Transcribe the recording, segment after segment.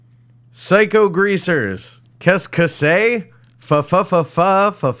Psycho Greasers. Qu'est-ce que c'est? Fuck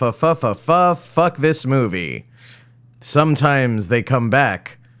this movie. Sometimes they come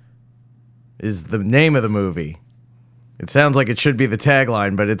back is the name of the movie. It sounds like it should be the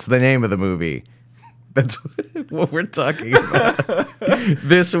tagline, but it's the name of the movie. That's what we're talking about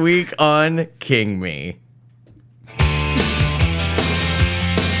this week on King Me.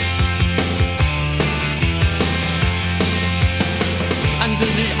 Under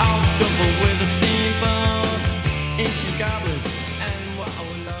the October with the steamboats, ancient goblins, and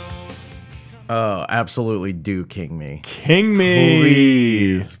wallows. Oh, absolutely do King Me. King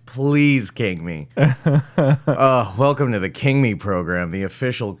Me. Please King Me. Welcome to the King Me program, the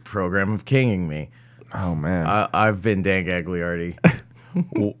official program of Kinging Me. Oh, man. I've been Dan Gagliardi.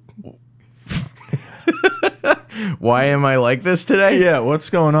 Why am I like this today? Yeah, what's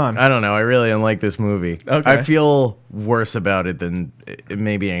going on? I don't know. I really don't like this movie. Okay. I feel worse about it than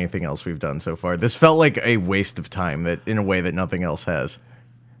maybe anything else we've done so far. This felt like a waste of time that in a way that nothing else has.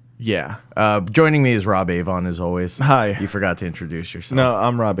 Yeah. Joining me is Rob Avon, as always. Hi. You forgot to introduce yourself. No,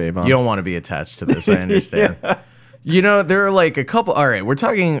 I'm Rob Avon. You don't want to be attached to this. I understand. You know, there are like a couple. All right, we're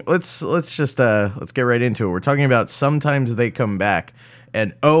talking. Let's get right into it. We're talking about Sometimes They Come Back,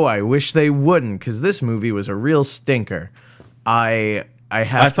 and I wish they wouldn't, because this movie was a real stinker. I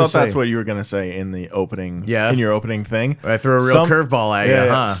thought that's what you were gonna say in the opening. Yeah. In your opening thing. I threw a real curveball at you,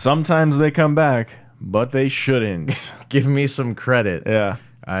 huh? Sometimes they come back, but they shouldn't. Give me some credit. Yeah.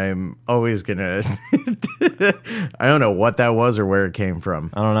 I'm always gonna. I don't know what that was or where it came from.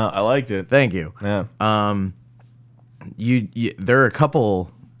 I don't know. I liked it. Thank you. Yeah. You there are a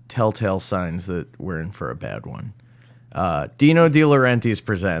couple telltale signs that we're in for a bad one. Dino De Laurentiis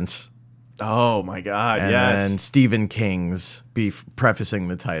presents, Oh my God. and yes. then Stephen King's prefacing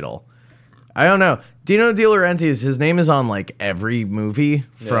the title. I don't know. Dino De Laurentiis, his name is on like every movie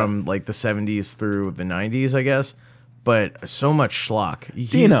from like the 70s through the 90s, I guess. But so much schlock.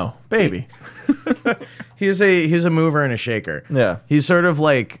 Dino, baby. He's a mover and a shaker. Yeah. He's sort of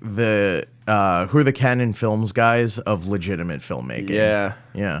like the who are the Canon Films guys of legitimate filmmaking. Yeah.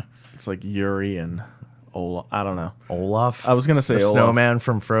 Yeah. It's like Yuri and Olaf. I don't know. Olaf. I was gonna say the Olaf. snowman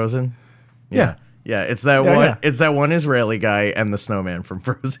from Frozen. Yeah. Yeah, it's that Yeah, one. yeah. It's that one Israeli guy and the snowman from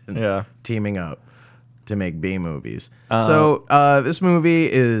Frozen. Yeah. Teaming up to make B movies. So this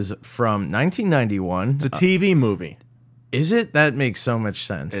movie is from 1991. It's a TV movie. Is it? That makes so much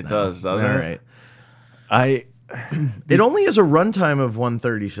sense. It now. does, doesn't All it? right. It only has a runtime of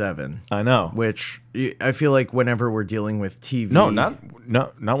 137, I know. which I feel like whenever we're dealing with TV, No, not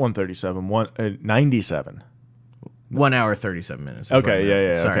 137. 97. 1 hour 37 minutes. is Okay, what I yeah,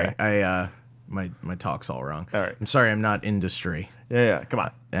 meant. yeah, Sorry, okay. my talk's all wrong. All right. I'm sorry, I'm not industry. Yeah. Come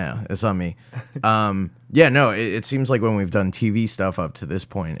on. Yeah, it's on me. Yeah, no, it seems like when we've done TV stuff up to this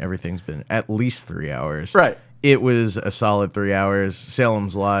point, everything's been at least 3 hours. Right. It was a solid 3 hours.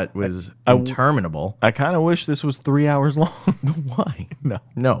 Salem's Lot was interminable. I kind of wish this was 3 hours long. Why?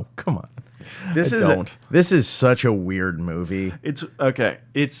 No. Come on. I don't. This is such a weird movie. It's okay.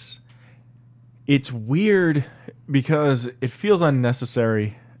 It's weird because it feels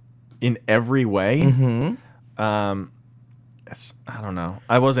unnecessary in every way. Mm-hmm. I don't know.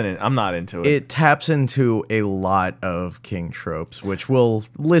 I'm not into it. It taps into a lot of King tropes, which we'll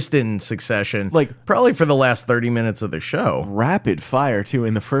list in succession, Like- probably for the last 30 minutes of the show. Rapid fire too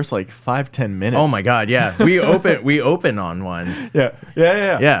in the first like 5-10 minutes. Oh my God, yeah. We open on one. Yeah.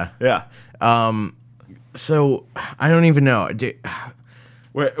 Yeah. So I don't even know.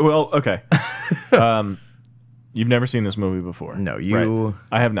 Well, okay. You've never seen this movie before. No, you- Right.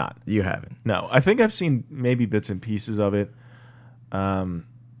 I have not. You haven't. No, I think I've seen maybe bits and pieces of it.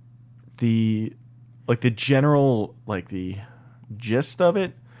 The general, like the gist of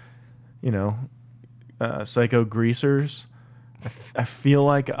it, Psycho Greasers. I feel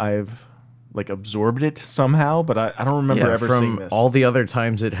like I've like absorbed it somehow, but I don't remember ever seeing from this. all the other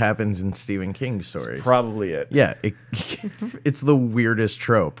times it happens in Stephen King stories. Probably it. Yeah, it's the weirdest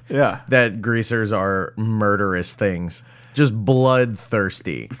trope. Yeah. That greasers are murderous things, just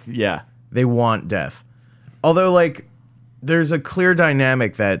bloodthirsty. Yeah. They want death. Although, like, there's a clear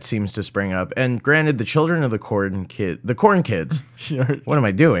dynamic that seems to spring up. And granted, the children of the corn kids. Sure. What am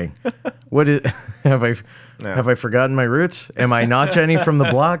I doing? What is? Have I forgotten my roots? Am I not Jenny from the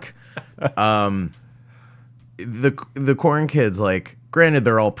block? The corn kids, like, granted,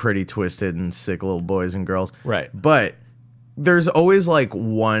 they're all pretty twisted and sick little boys and girls. Right. But there's always like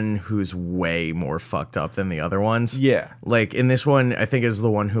one who's way more fucked up than the other ones. Yeah. Like in this one, I think is the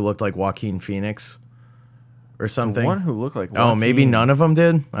one who looked like Joaquin Phoenix or something. The one who looked like Oh, maybe Joaquin. none of them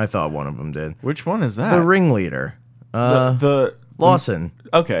did? I thought one of them did. Which one is that? The ringleader. the Lawson.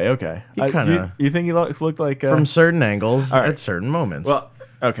 Okay. He kinda- You think he looked like From certain angles right. at certain moments. Well,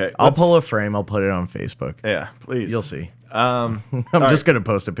 okay. I'll pull a frame. I'll put it on Facebook. Yeah, please. You'll see. Um, I'm just going to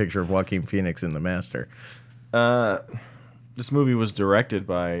post a picture of Joaquin Phoenix in The Master. this movie was directed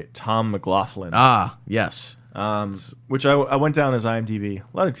by Tom McLaughlin. Ah, yes. Which I went down his IMDb.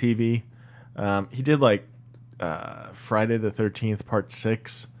 A lot of TV. He did like Friday the 13th Part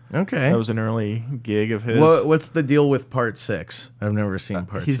 6. Okay. That was an early gig of his. What's the deal with Part 6? I've never seen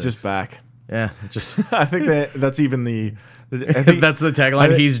Part 6. He's just back. Yeah, just I think that's even the. I think, that's the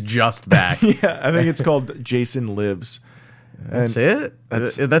tagline. He's just back. yeah, I think it's called Jason Lives. That's it.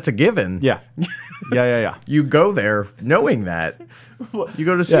 That's a given. Yeah. You go there knowing that. You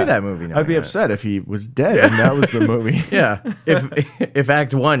go to see that movie. I'd be upset if he was dead and that was the movie. Yeah. If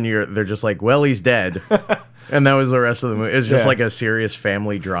Act 1, they're just like, well, he's dead, and that was the rest of the movie. It's just like a serious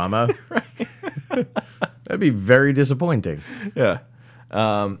family drama. That'd be very disappointing. Yeah.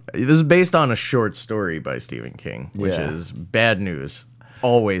 This is based on a short story by Stephen King, which Yeah. is bad news.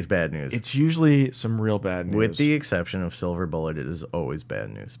 Always bad news. It's usually some real bad news. With the exception of Silver Bullet, it is always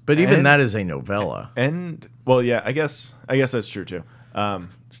bad news. But even that is a novella. And well, yeah, I guess that's true too.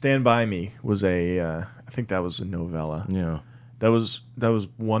 Stand By Me was I think that was a novella. Yeah. That was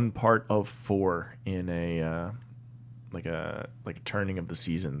one part of 4 in a like a Turning of the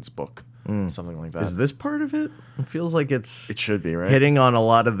Seasons book, something like that. Is this part of it? It feels like It should be, right? hitting on a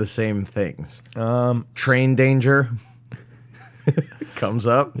lot of the same things. Train danger comes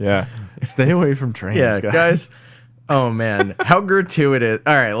up. Yeah. Stay away from trains, Yeah, guys. Oh man, how gratuitous!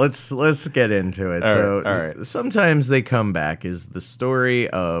 All right, let's get into it. All right. Sometimes they come back is the story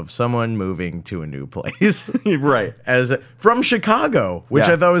of someone moving to a new place, Right. From Chicago, which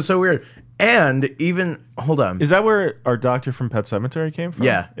Yeah. I thought was so weird. And even hold on, Is that where our doctor from Pet Cemetery came from?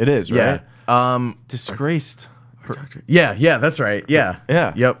 yeah, It is, yeah, right? Disgraced. yeah, that's right, yeah,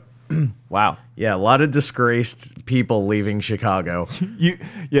 Yeah. yep, Wow. yeah. A lot of disgraced people leaving Chicago.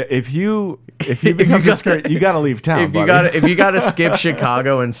 If you become disgraced, you got to leave town. If you gotta skip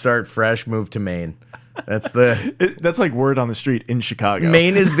Chicago and start fresh, move to Maine. That's that's like word on the street in Chicago.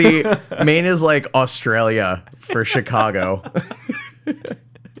 Maine is like Australia for Chicago.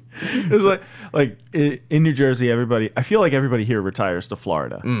 It's like in New Jersey, I feel like everybody here retires to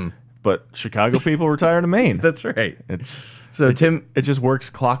Florida, but Chicago people retire to Maine. That's right. It's So Tim, it just works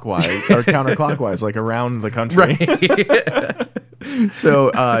clockwise or counterclockwise, like around the country.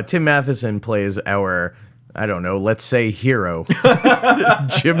 so Tim Matheson plays our, I don't know, let's say hero,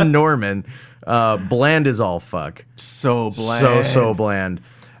 Jim Norman. Bland is all fuck. So bland. So bland.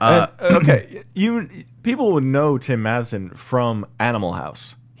 Okay, people would know Tim Matheson from Animal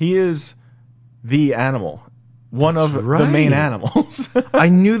House. He is the animal, one of the main right. animals. I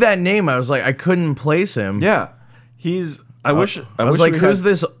knew that name. I was like, I couldn't place him. Yeah, he's. I wish. I was like, who's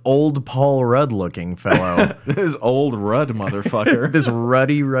this old Paul Rudd looking fellow? this old Rudd motherfucker? This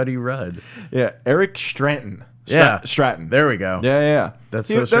ruddy Rudd. Yeah, Eric Stratton. Yeah. Stratton. There we go. Yeah. That's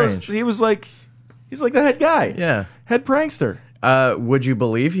so strange. He's like the head guy. Yeah. Head prankster. Would you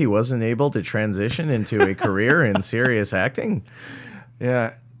believe he wasn't able to transition into a career in serious acting?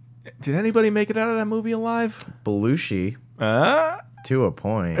 Yeah. Did anybody make it out of that movie alive? Belushi, Uh, to a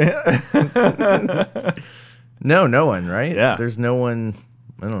point. No one, right? Yeah. There's no one.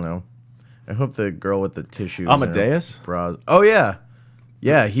 I don't know. I hope the girl with the tissues. in her Amadeus? bras. Oh yeah,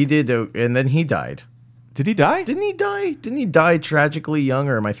 yeah. He did, and then he died. Did he die? Didn't he die? Didn't he die tragically young?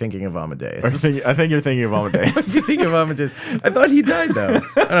 Or am I thinking of Amadeus? I think you're thinking of Amadeus. I was thinking of Amadeus. I thought he died though.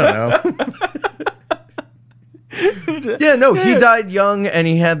 I don't know. Yeah, no, he died young, and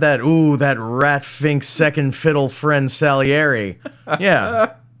he had that rat fink second fiddle friend Salieri.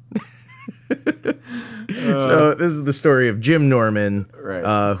 Yeah. So this is the story of Jim Norman,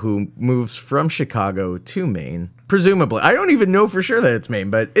 Right. who moves from Chicago to Maine. Presumably, I don't even know for sure that it's Maine,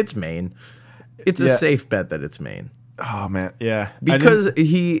 but it's Maine. It's a Yeah. safe bet that it's Maine. Oh man, yeah. Because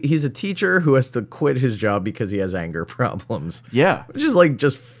he's a teacher who has to quit his job because he has anger problems. Yeah. Which is like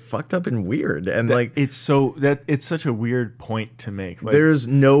just fucked up and weird. And like It's such a weird point to make. Like, there's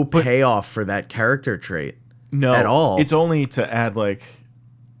no payoff for that character trait. no at all. It's only to add like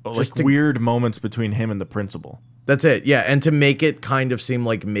to- weird moments between him and the principal. That's it. Yeah, and to make it kind of seem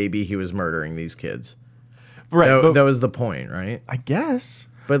like maybe he was murdering these kids. Right. That was the point, right? I guess.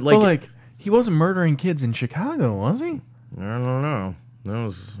 But, like- he wasn't murdering kids in Chicago, was he? I don't know. That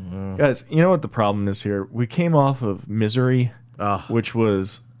was Guys, you know what the problem is here? We came off of Misery, which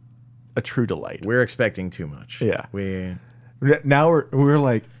was a true delight. we're expecting too much. Yeah. We Now we're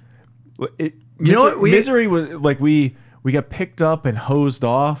like, You know what? Misery was like we we got picked up and hosed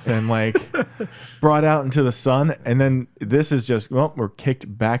off and like brought out into the sun, and then this is just we're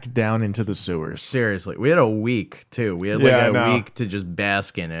kicked back down into the sewers. Seriously, we had a week too. We had Yeah, I like a know. week to just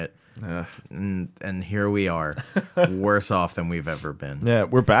bask in it, and here we are, worse off than we've ever been. Yeah,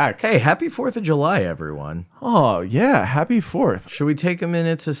 we're back. Hey, happy 4th of July, everyone! Oh yeah, happy 4th. Should we take a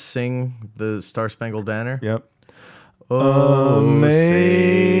minute to sing the Star Spangled Banner? Yep.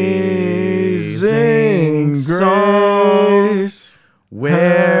 Amazing grace,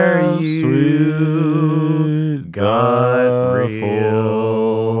 where How you sweet got the real.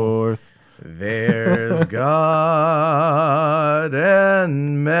 fourth. There's God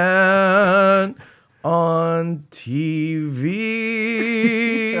and man on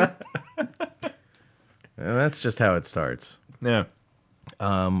TV. And that's just how it starts. Yeah.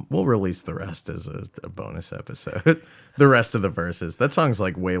 We'll release the rest as a bonus episode. The rest of the verses. That song's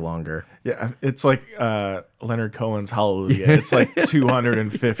like way longer. Yeah, it's like Leonard Cohen's Hallelujah. It's like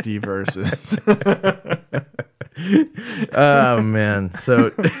 250 verses. Oh man.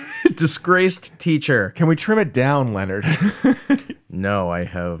 So disgraced teacher. Can we trim it down, Leonard? No, I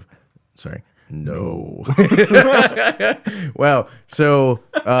have. Sorry. No. Wow. So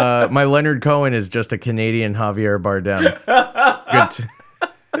my Leonard Cohen is just a Canadian Javier Bardem. Good.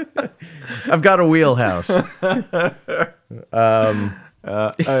 I've got a wheelhouse.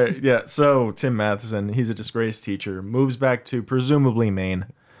 Yeah, so Tim Matheson, he's a disgraced teacher, moves back to presumably Maine.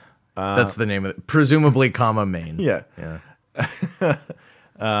 That's the name of it. Presumably, comma Maine. Yeah. Yeah.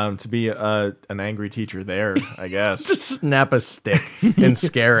 To be an angry teacher there, I guess. Just snap a stick and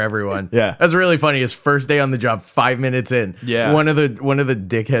scare everyone. Yeah. That's really funny. His first day on the job, 5 minutes in. Yeah. One of the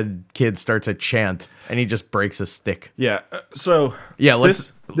dickhead kids starts a chant and he just breaks a stick. Yeah. So Yeah,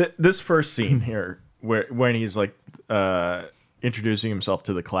 let's- this first scene here, when he's like introducing himself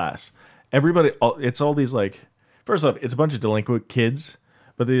to the class, everybody, it's all these like. First off, it's a bunch of delinquent kids,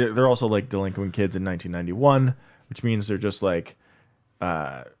 but they're also like delinquent kids in 1991, which means they're just like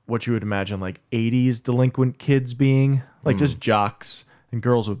what you would imagine like 80s delinquent kids being, like just jocks and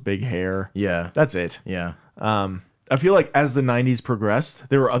girls with big hair. Yeah. That's it. Yeah. I feel like as the 90s progressed,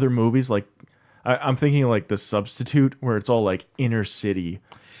 there were other movies like I'm thinking like The Substitute, where it's all like inner city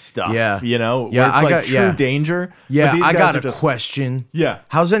stuff. Yeah. You know? Yeah, Where it's I like got- true yeah. danger. Yeah, but these I guys got are a just- question. Yeah.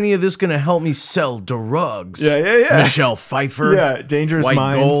 How's any of this going to help me sell drugs? Yeah, yeah, yeah. Michelle Pfeiffer. Yeah, Dangerous White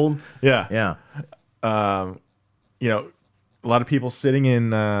Minds. Gold. Yeah. Yeah. You know, a lot of people sitting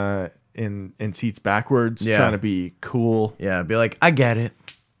in seats backwards, Yeah. trying to be cool. Yeah. Be like, I get it.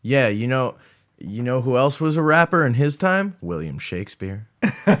 Yeah. You know who else was a rapper in his time? William Shakespeare.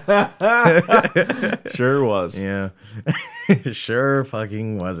 Sure was. Yeah. Sure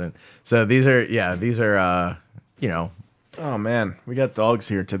fucking wasn't. So these are, Oh man, we got dogs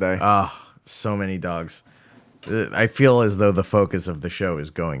here today. so many dogs. I feel as though the focus of the show is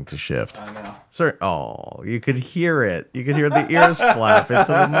going to shift. I know. Sir, oh, you could hear it. You could hear the ears flap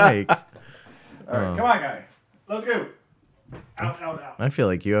into the mic. All right, come on, guy. Let's go. Out. I feel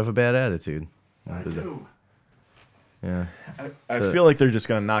like you have a bad attitude. Let's go. Yeah. I feel like they're just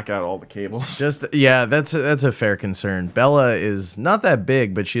gonna knock out all the cables. That's a fair concern. Bella is not that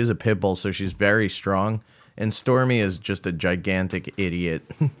big, but she is a pit bull, so she's very strong. And Stormy is just a gigantic idiot.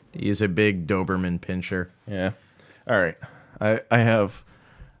 He is a big Doberman pinscher. Yeah. All right. I've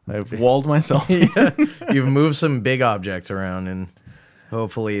walled myself. You've moved some big objects around, and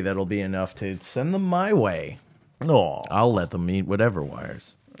hopefully that'll be enough to send them my way. No. I'll let them eat whatever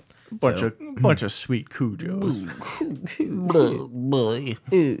wires. Bunch of sweet cujos.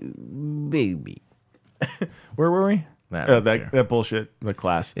 Baby. Where were we? I don't care. That bullshit. The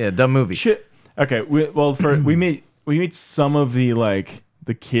class. Yeah, dumb movie. Shit. Okay. We meet some of the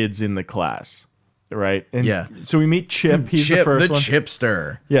kids in the class, right? And Yeah. So we meet Chip. He's the Chip, first the one.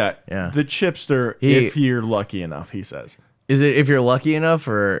 chipster. Yeah. Yeah. The chipster. He- If you're lucky enough, he says. Is it if you're lucky enough,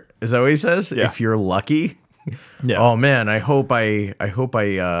 or is that what he says? Yeah. If you're lucky. Yeah. Oh man, I hope I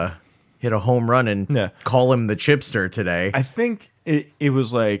hit a home run and Yeah. call him the chipster today. I think it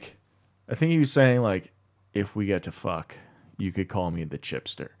was like, I think he was saying like, if we get to fuck, you could call me the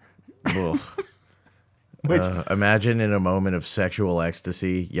chipster. Ugh. Which Imagine in a moment of sexual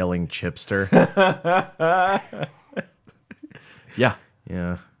ecstasy yelling chipster. yeah.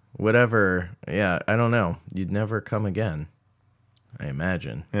 Yeah. Whatever. Yeah, I don't know. You'd never come again. I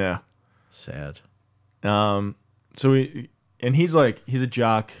imagine. Yeah. Sad. So he's like, he's a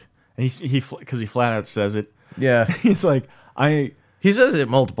jock, and because he flat out says it. Yeah. He's like, He says it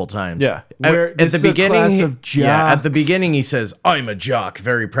multiple times. Yeah. At, Where at this the is a beginning, class of at the jocks. beginning he says, "I'm a jock,"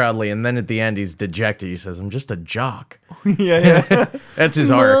 very proudly, and then at the end he's dejected. He says, "I'm just a jock." yeah. That's his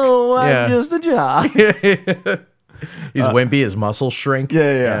arc. No, I'm Yeah. just a jock. He's wimpy. His muscles shrink.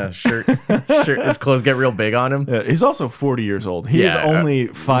 Yeah. Shirt. His clothes get real big on him. He's also 40 years old. He is Yeah. only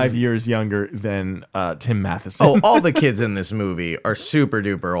 5 years younger than Tim Matheson. Oh, all the kids in this movie are super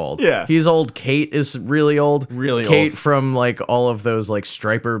duper old. Yeah. He's old. Kate is really old. Really Kate old. from like all of those like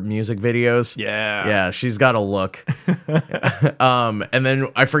Striper music videos. Yeah. Yeah, she's got a look. And then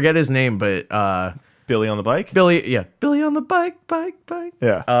I forget his name, but Billy on the bike. Billy on the bike.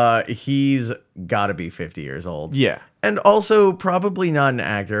 Yeah. He's got to be 50 years old. Yeah. And also probably not an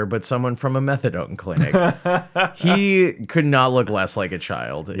actor, but someone from a methadone clinic. He could not look less like a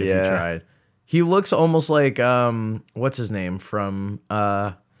child if Yeah. you tried. He looks almost like what's his name from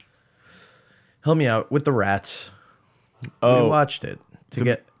help me out with the rats. Oh, We watched it to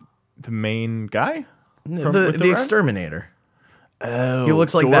get the main guy. the rat? exterminator. Oh, He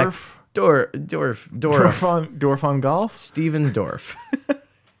looks like Dorf? that. Dorf. Dorf on golf. Steven Dorff.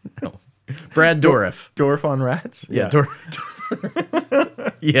 No. Brad Dourif. Dorf on rats. Yeah, Dorf.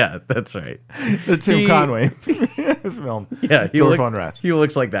 Yeah, that's right. The Tim He- Conway film. Yeah, Dorf on rats. He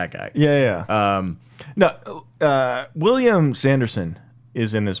looks like that guy. Yeah. No, William Sanderson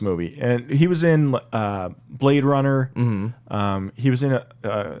is in this movie, and he was in Blade Runner. Mm-hmm. He was in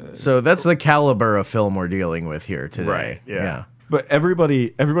So that's the caliber of film we're dealing with here today. Yeah. But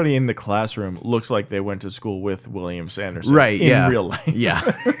everybody in the classroom looks like they went to school with William Sanderson. Right. In Yeah. real life. Yeah.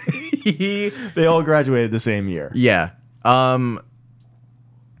 They all graduated the same year. Yeah.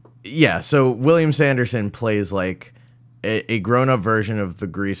 Yeah. So William Sanderson plays like a grown-up version of the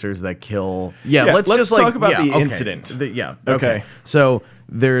greasers that kill. Yeah. Yeah, let's let's just like talk about the okay. incident. Yeah. Okay. Okay. So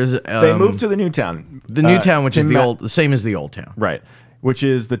there's They moved to the new town. the new town, which is Tim the same as the old town. Right. Which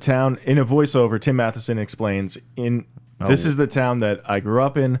is the town. In a voiceover, Tim Matheson explains, this is the town that I grew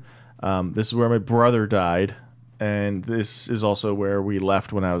up in. This is where my brother died. And this is also where we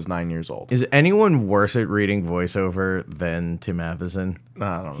left when I was 9 years old. Is anyone worse at reading voiceover than Tim Matheson?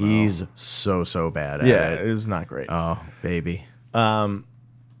 I don't know. He's so bad at Yeah, it. it was not great. Oh, baby. And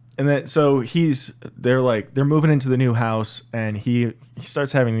then so they're moving into the new house, and he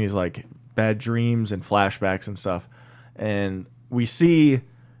starts having these like bad dreams and flashbacks and stuff. And we see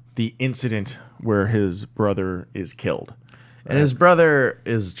the incident where his brother is killed. And his brother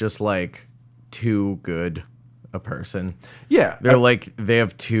is just like too good a person. Yeah. They're like they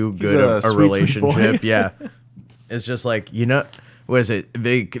have too good a a sweet, sweet relationship. boy. Yeah. It's just like, what is it?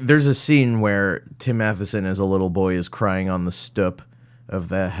 There's a scene where Tim Matheson as a little boy is crying on the stoop of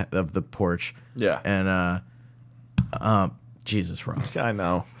the porch. Yeah. And Jesus, Rob. I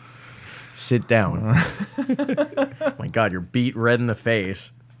know. Sit down. Oh my God, you're beat red in the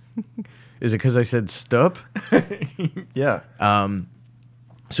face. Is it because I said stoop? Yeah.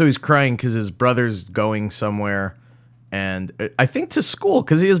 So he's crying because his brother's going somewhere, and I think to school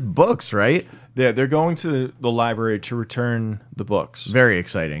because he has books, right? Yeah, they're going to the library to return the books. Very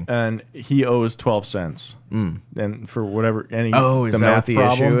exciting. And he owes 12 cents. And for whatever is Is that what the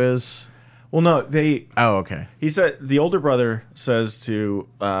issue is? Well, no, Oh, okay. he said the older brother says to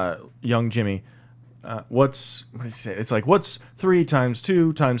young Jimmy, what does he say? It's like, what's 3 times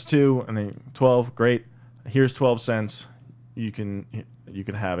 2 times 2? And then 12, great. Here's 12 cents. You can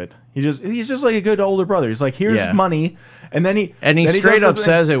have it. He's just like a good older brother. He's like, here's Yeah. money. And then he straight does up something-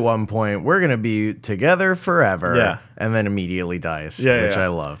 says at one point, "We're gonna be together forever." Yeah. And then immediately dies. Yeah, which yeah. I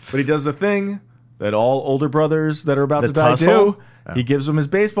love. But he does the thing that all older brothers that are about The to die tussle? do. He gives them his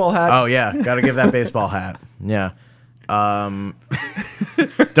baseball hat. Oh yeah, gotta give that baseball hat. Yeah. Don't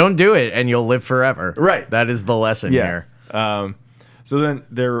do it, and you'll live forever. Right. That is the lesson Yeah. here. So then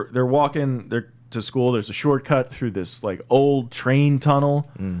they're walking to school. There's a shortcut through this like old train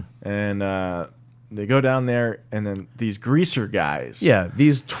tunnel, and they go down there, and then these greaser guys. Yeah,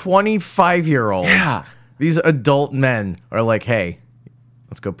 these 25-year-olds, Yeah. these adult men are like, "Hey,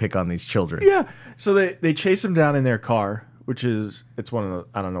 let's go pick on these children." Yeah. So they chase him down in their car, which is one of the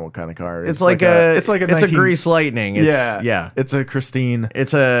I don't know what kind of car. It's like a 19 Grease Lightning. It's, Yeah. yeah. It's a Christine.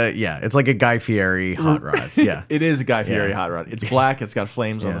 It's like a Guy Fieri hot rod. Yeah. It is a Guy Fieri Yeah. hot rod. It's black. It's got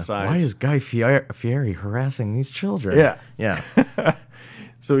flames on Yeah. the sides. Why is Guy Fieri harassing these children? Yeah. Yeah.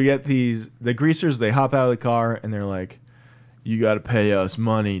 So we get the greasers, they hop out of the car and they're like, you got to pay us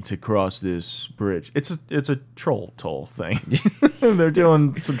money to cross this bridge. It's a troll toll thing. They're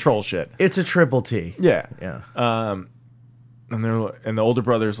doing some troll shit. It's a triple T. Yeah. Yeah. And the older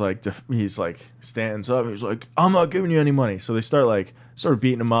brother's like, he's like, stands up. He's like, I'm not giving you any money. So they start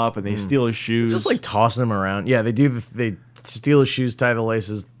beating him up and they steal his shoes. Just like tossing him around. Yeah, they do. They steal his shoes, tie the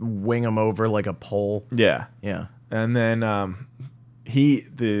laces, wing him over like a pole. yeah. Yeah. And then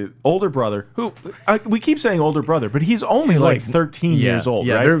the older brother, who we keep saying older brother, but he's only like 13 years old,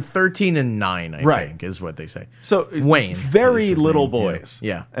 Yeah, right? they're 13 and 9, I Right. think, is what they say. So Wayne very is his little name, boys.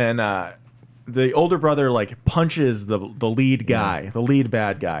 Yeah. And the older brother like punches the lead guy, the lead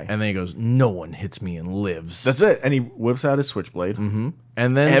bad guy. And then he goes, "No one hits me and lives." That's it. And he whips out his switchblade. Mm-hmm.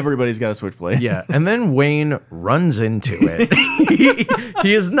 And then Everybody's got a switchblade. yeah, and then Wayne runs into it.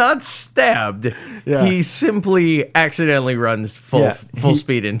 he is not stabbed. Yeah. He simply accidentally runs full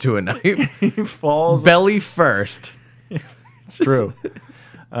speed into a knife, He falls. belly first. It's true.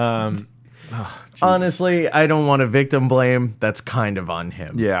 Honestly, I don't want to victim blame. That's kind of on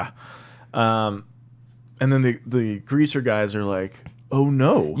him. Yeah. And then the greaser guys are like, "Oh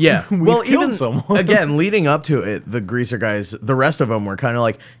no!" Yeah. We've Well, killed even someone. again, leading up to it, the greaser guys, the rest of them were kind of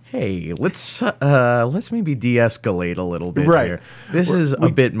like, "Hey, let's maybe de-escalate a little bit Right. here. This is a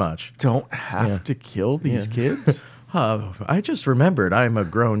bit much." Don't have to kill these kids. I just remembered I'm a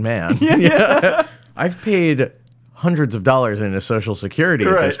grown man. Yeah. I've paid hundreds of dollars into Social Security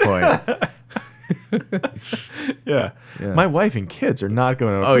at this point. Yeah. My wife and kids are not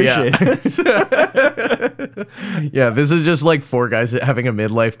going to Oh, yeah. appreciate this. Yeah, this is just like 4 guys having a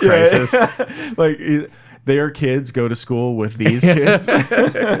midlife crisis. Like their kids go to school with these kids.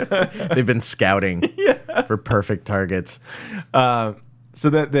 They've been scouting for perfect targets. So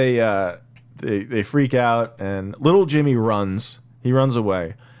that they freak out, and little Jimmy runs. He runs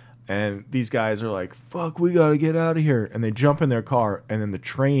away, and these guys are like, "Fuck, we gotta get out of here!" And they jump in their car, and then the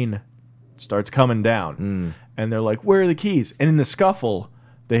train starts coming down, and they're like, "Where are the keys?" And in the scuffle,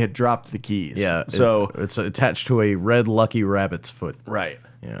 they had dropped the keys. Yeah, So it's attached to a red lucky rabbit's foot. right.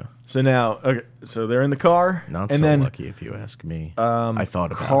 Yeah, So now, okay, so they're in the car, not and so then lucky if you ask me. I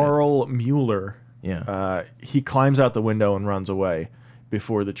thought about it. Carl Mueller. Yeah, He climbs out the window and runs away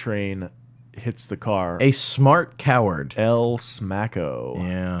before the train hits the car. a smart coward. El Smacko.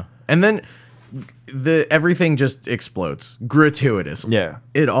 Yeah, and then everything just explodes gratuitously. Yeah.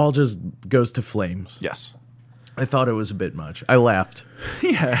 It all just goes to flames. Yes. I thought it was a bit much. I laughed.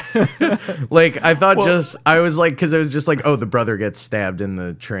 Yeah. Like, I thought I was like, because it was just like, oh, the brother gets stabbed in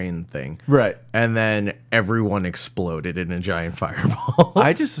the train thing. Right. And then everyone exploded in a giant fireball.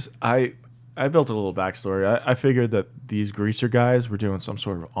 I built a little backstory. I figured that these greaser guys were doing some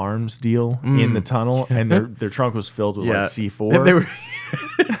sort of arms deal in the tunnel, and their trunk was filled with like C4. They were,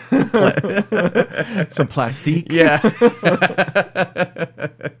 some plastique. yeah.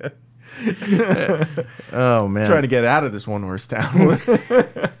 Oh, man. Trying to get out of this one worse town.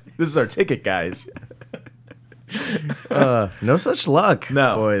 This is our ticket, guys. No such luck,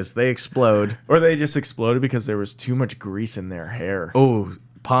 No. boys. They explode. Or they just exploded because there was too much grease in their hair. Oh,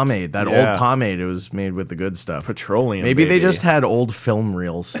 pomade. That Yeah. old pomade. It was made with the good stuff. Petroleum. Maybe they baby. just had old film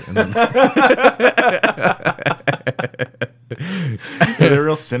reels. Yeah, they're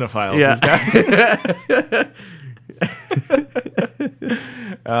real cinephiles, Yeah. these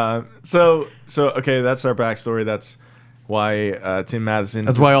guys. So okay, that's our backstory. That's why Tim Matheson.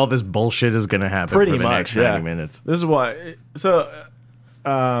 That's why all this bullshit is going to happen pretty for the much next 90 minutes. This is why. So,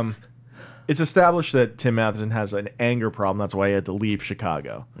 it's established that Tim Matheson has an anger problem. That's why he had to leave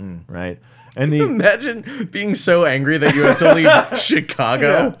Chicago, right? And the Imagine being so angry that you have to leave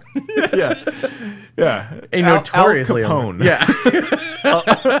Chicago. yeah, A notoriously Al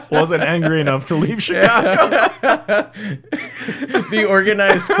Capone, wasn't angry enough to leave Chicago. The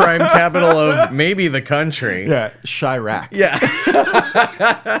organized crime capital of maybe the country. Yeah, Chirac. Yeah.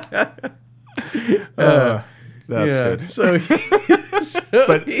 That's Yeah. good. So,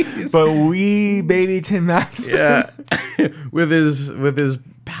 But we baby Tim Matheson. yeah, with his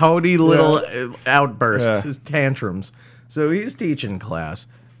pouty little outbursts, Yeah. his tantrums. So he's teaching class,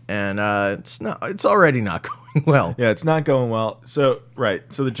 and it's already not going well. Yeah, it's not going well. So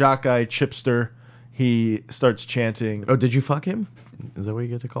so the jock guy Chipster, he starts chanting. Oh, did you fuck him? Is that what you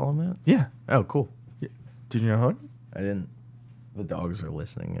get to call him that? Yeah, Oh, cool. did you know how? I didn't. The dogs are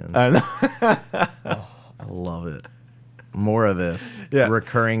listening in. I love it. More of this. Yeah.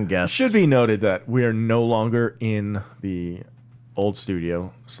 Recurring guests. should be noted that we are no longer in the old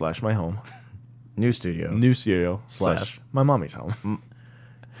studio / my home, New studio. new studio Slash. / my mommy's home.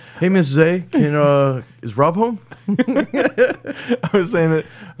 Hey, Mrs. A, is Rob home? I was talking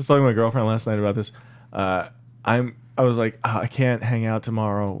to my girlfriend last night about this. I was like, I can't hang out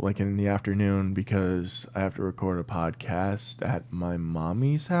tomorrow, like in the afternoon, because I have to record a podcast at my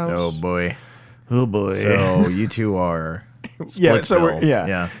mommy's house. Oh, boy. Oh boy. So you two are yeah. So we're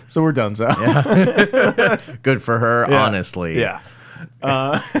Splitsville. So we're done. So Good for her, Yeah. honestly. yeah.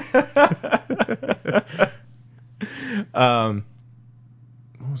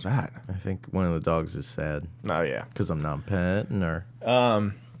 What was that? I think one of the dogs is sad Oh yeah. because I'm not petting her.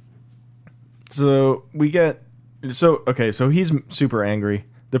 So so he's super angry.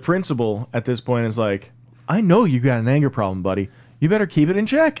 The principal at this point is like, I know you got an anger problem, buddy. You better keep it in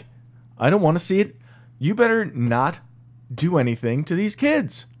check. I don't want to see it. You better not do anything to these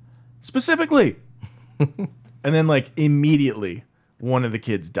kids. Specifically. And then like immediately one of the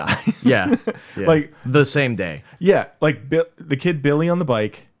kids dies. Yeah. Yeah. Like the same day. yeah, like the kid Billy on the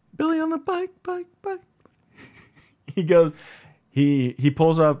bike. Billy on the bike. He goes he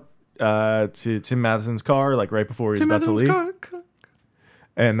pulls up to Tim Matheson's car like right before he's about to leave.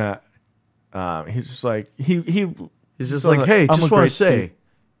 And he's just like he's just like, hey, just want to say,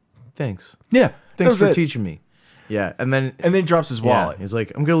 thanks. yeah, Thanks for it. teaching me. Yeah, and then he drops his wallet. he's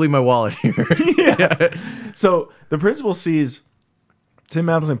like, I'm gonna leave my wallet here. So the principal sees Tim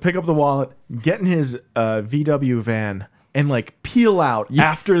Matheson pick up the wallet, get in his VW van, and like peel out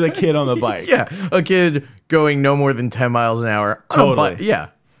after the kid on the bike. Yeah, a kid going no more than 10 miles an hour. on a Totally. bike. Yeah,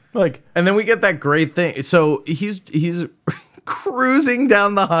 Like and then we get that great thing. So he's cruising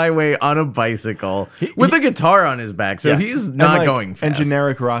down the highway on a bicycle with a guitar on his back. So yes. he's And, not like, going fast. and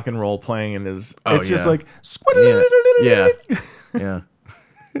generic rock and roll playing in his. Oh, It's just yeah. like Yeah.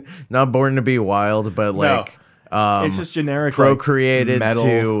 Not born to be wild, but like it's just generic procreated like, metal.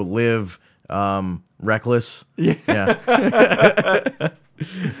 to live reckless. Yeah.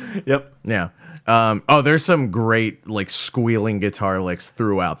 Yep. Yeah. There's some great like squealing guitar licks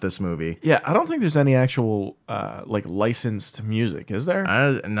throughout this movie. Yeah, I don't think there's any actual like licensed music, is there?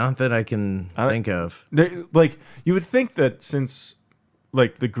 Not that I can think of. Like you would think that since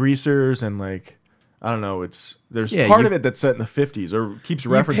like the Greasers and like I don't know, there's part of it that's set in the 50s or keeps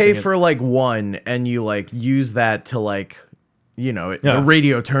You referencing pay it. for like one, and you like use that to like, you know, Yeah. the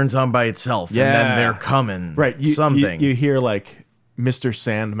radio turns on by itself, and then Yeah. they're coming. right. Something. You hear like Mr.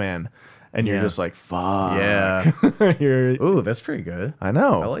 Sandman, and you're Yeah. just like, fuck. Yeah. You're- Ooh, that's pretty good. I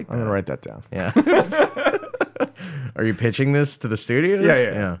know. I like I'm gonna that. write that down. Yeah. Are you pitching this to the studio?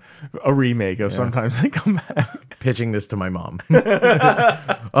 Yeah. A remake of Sometimes They Come Back. Pitching this to my mom.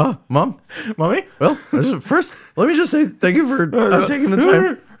 Oh, mom. Mommy? Well, first, let me just say thank you for taking the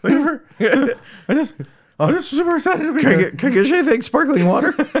time. I'm just super excited to be Can I here. get you anything sparkling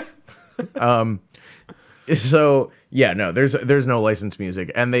water? So yeah, no, there's no licensed music,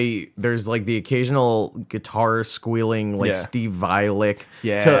 and there's like the occasional guitar squealing, like Yeah. Steve Vai lick.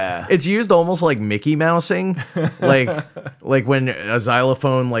 Yeah. It's used almost like Mickey Mousing, like when a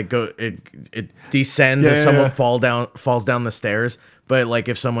xylophone like it descends as Yeah, someone yeah. falls down the stairs. But like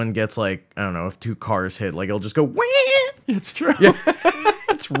if someone gets like I don't know if two cars hit, like it'll just go. Wah! It's true.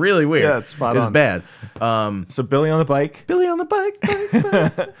 It's really weird. Yeah, it's spot It's on. bad. So Billy on the bike. Billy on the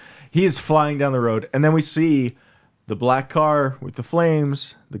bike. He is flying down the road, and then we see the black car with the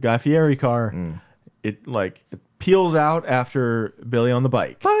flames, the Guy Fieri car. It peels out after Billy on the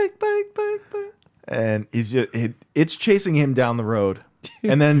bike, Bike. and it's chasing him down the road.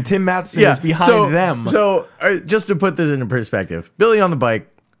 And then Tim Matheson is behind them. So just to put this into perspective, Billy on the bike.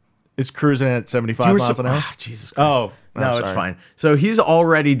 Is cruising at 75 miles an hour. Jesus Christ. Oh, No, I'm it's sorry. fine. So he's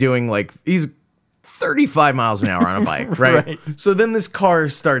already doing he's 35 miles an hour on a bike, right? Right. So then this car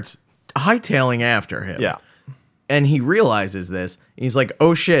starts hightailing after him. Yeah. And he realizes this. He's like,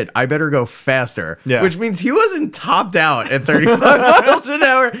 oh shit, I better go faster. Yeah. Which means he wasn't topped out at 35 miles an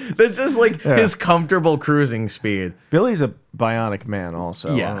hour. That's just like his comfortable cruising speed. Billy's a bionic man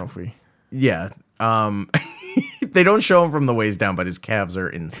also. Yeah. I don't know if we... Yeah. They don't show him from the waist down, but his calves are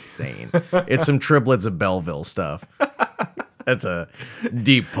insane. It's some triplets of Belleville stuff. That's a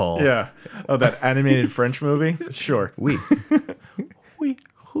deep pull. Yeah. Oh, that animated French movie? Sure. Oui.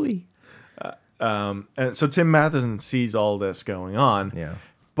 Hui. And so Tim Matheson sees all this going on. Yeah.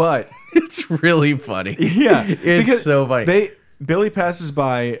 But It's really funny. yeah, It's because so funny. Billy passes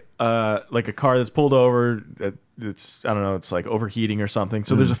by like a car that's pulled over. It's I don't know. It's like overheating or something.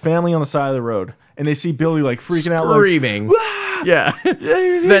 So there's a family on the side of the road, and they see Billy like freaking out, like, Screaming. Yeah.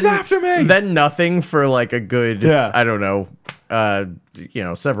 he's after me. Then nothing for like a good, Yeah. I don't know,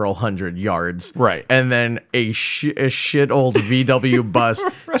 several hundred yards. Right. And then a shit old VW bus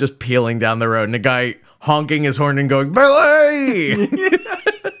just peeling down the road, and a guy honking his horn and going, Billy!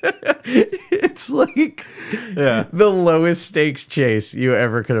 It's like yeah. the lowest stakes chase you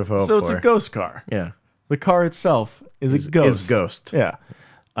ever could have hoped So for. it's a ghost car. Yeah. The car itself is a ghost. Is ghost. Yeah.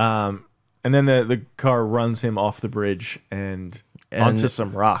 And then the car runs him off the bridge, and onto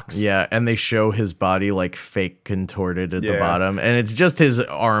some rocks. Yeah, and they show his body like fake contorted at the Yeah. bottom, and it's just his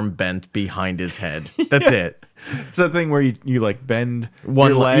arm bent behind his head. That's it. It's that thing where you like bend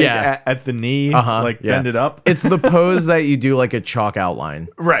One your le- leg yeah. at the knee, Uh-huh, like yeah. bend it up. It's the pose that you do like a chalk outline.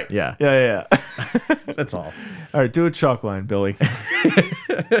 Right. Yeah. Yeah. That's all. All right, do a chalk line, Billy.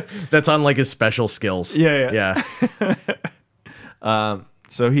 That's on like his special skills. Yeah. Yeah.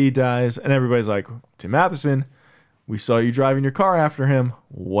 So he dies, and everybody's like, Tim Matheson, we saw you driving your car after him.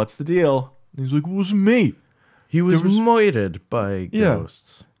 What's the deal? And he's like, it wasn't me. He was, There was- moited by Yeah.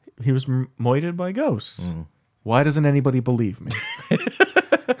 ghosts. He was moited by ghosts. Why doesn't anybody believe me?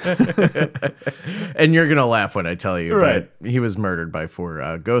 And you're gonna laugh when I tell you, Right. but he was murdered by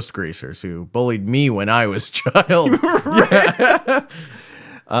 4 ghost greasers who bullied me when I was a child.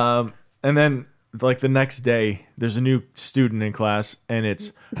 And then, like, the next day, there's a new student in class, and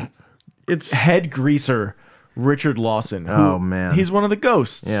it's It's head greaser Richard Lawson. who- Oh, man. He's one of the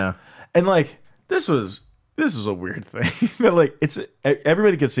ghosts. yeah. And, like, this was a weird thing. That, like, it's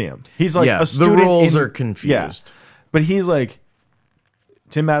everybody could see him. He's like Yeah, a the student roles in- are confused. Yeah. But he's like,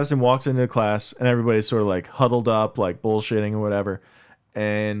 Tim Matheson walks into class, and everybody's sort of like huddled up, like bullshitting or whatever.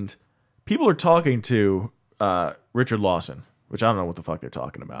 And people are talking to Richard Lawson, which I don't know what the fuck they're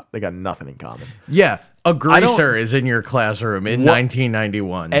talking about. They got nothing in common. Yeah, a greaser is in your classroom in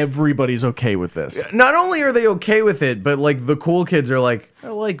 1991. Everybody's okay with this. Not only are they okay with it, but like the cool kids are like, I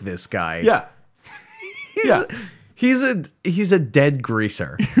like this guy. Yeah. Yeah. He's a dead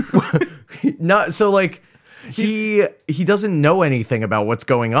greaser. Not so like he doesn't know anything about what's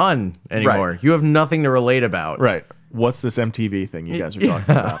going on anymore. Right. You have nothing to relate about. Right. What's this MTV thing you guys are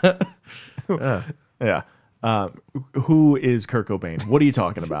talking about? Yeah. Who is Kurt Cobain? What are you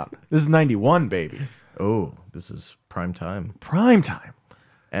talking about? This is 91, baby. Oh, this is prime time. Prime time.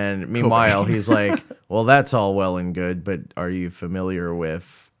 And meanwhile, he's like, well, that's all well and good, but are you familiar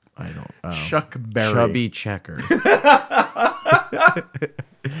with Chuck Berry. Chubby Checker?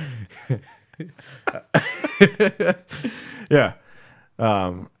 Yeah.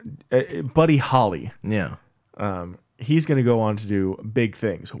 Buddy Holly. Yeah. He's going to go on to do big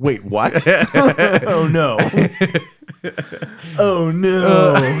things. Wait, what? Oh, no. Oh,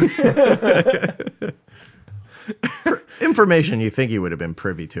 no. Information you think you would have been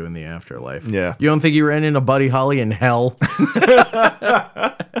privy to in the afterlife. Yeah. You don't think you ran into Buddy Holly in hell?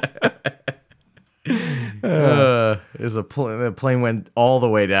 The plane went all the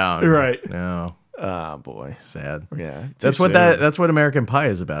way down. Right. No. Ah, boy. Sad. Yeah. That's too what soon. that's what American Pie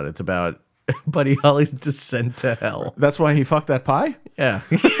is about. It's about Buddy Holly's descent to hell. That's why he fucked that pie? Yeah.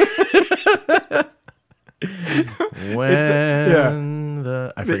 I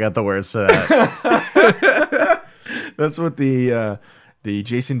forgot the words to that. That's what the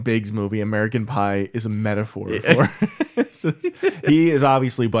Jason Biggs movie American Pie is a metaphor for. So he is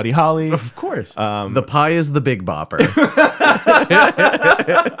obviously Buddy Holly. Of course. The pie is the Big Bopper.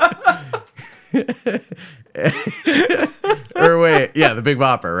 Or wait, yeah, the Big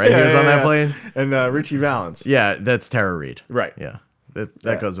Bopper, right? He was on that plane. And Richie Valens. Yeah, that's Tara Reid. Right. Yeah,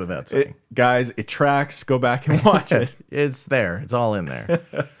 that goes without saying. Guys, it tracks. Go back and watch it. It's there. It's all in there.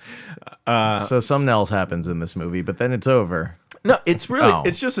 So something else happens in this movie, but then it's over. No, it's really, Oh.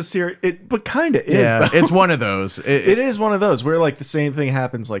 it's just a series. But kind of is. Yeah, though. it's one of those. It is one of those where like the same thing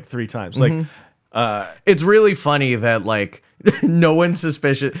happens like 3 times. Like, It's really funny that like no one's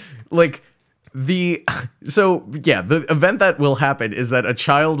suspicious. Like the event that will happen is that a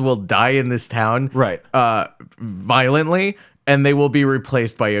child will die in this town, Right. Violently, and they will be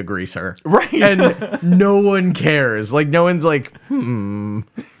replaced by a greaser, Right. And no one cares. Like no one's like,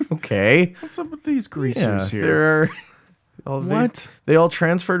 okay, what's up with these yeah, greasers here? there are. What? They all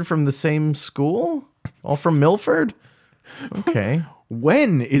transferred from the same school? All from Milford? Okay.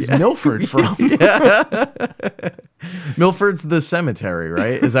 When is Milford from? Milford's the cemetery,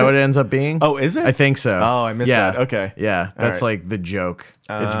 right? Is that what it ends up being? Oh, is it? I think so. Oh, I missed Yeah. that. Okay. Yeah, that's right. like the joke.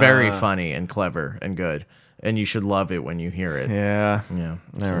 It's very funny and clever and good. And you should love it when you hear it. Yeah. Yeah.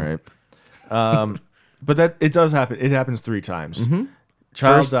 All right. But that it does happen. It happens 3 times.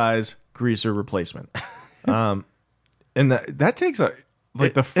 Child First- dies, greaser replacement. And that takes the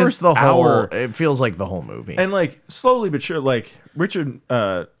It's first the whole, hour. it feels like the whole movie. And like slowly but sure, like Richard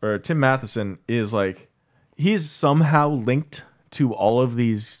or Tim Matheson is like he's somehow linked to all of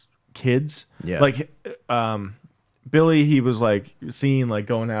these kids. Yeah. Like Billy, he was like seen like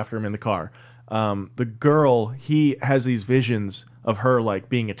going after him in the car. The girl, he has these visions of her like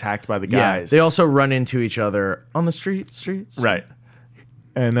being attacked by the yeah, guys. they also run into each other on the streets. Right.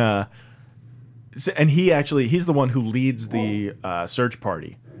 And he's the one who leads the search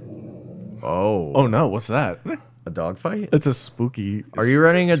party. Oh. Oh no, what's that? A dog fight? It's a spooky. Are you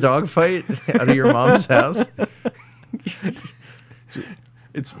running a dog fight out of your mom's house?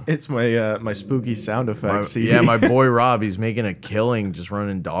 It's my my spooky sound effects. CD. Yeah, my boy Rob, he's making a killing just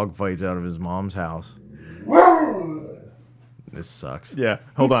running dog fights out of his mom's house. This sucks. Yeah,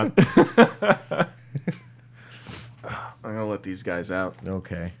 hold on. I'm gonna let these guys out.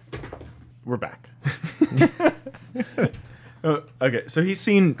 Okay. We're back. Okay, so he's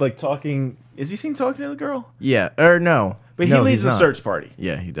seen like talking. Is he seen talking to the girl? Yeah, or no. But No, he leads he's a not. search party.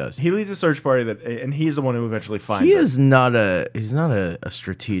 Yeah, he does. He leads a search party and he's the one who eventually finds He her. is not he's not a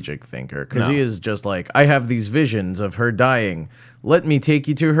strategic thinker because No. he is just like, I have these visions of her dying. Let me take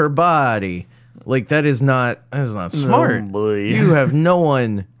you to her body. Like that is not smart. boy. You have no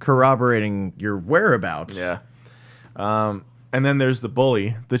one corroborating your whereabouts. Yeah. And then there's the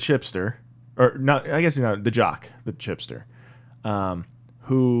bully, the chipster, or not. I guess he's not the jock, the chipster,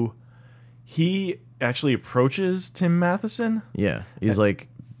 who he actually approaches Tim Matheson. Yeah. He's like,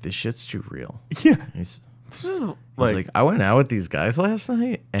 this shit's too real. Yeah. He's This is like, I went out with these guys last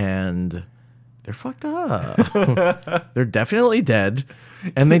night and they're fucked up. They're definitely dead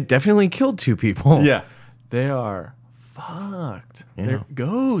and they definitely killed 2 people. yeah, they are fucked. Yeah. They're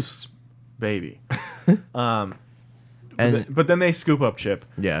ghosts, baby. And But then they scoop up Chip.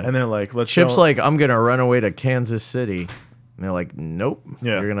 Yeah. and they're like, "Let's." Chip's show- like, I'm going to run away to Kansas City. And they're like, nope.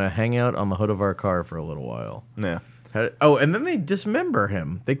 Yeah. You're going to hang out on the hood of our car for a little while. yeah, Oh, and then they dismember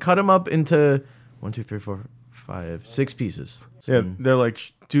him. They cut him up into 1, 2, 3, 4, 5, 6 pieces. yeah. They're like,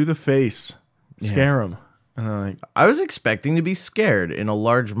 "Do the face, scare him," and they're like, I was expecting to be scared in a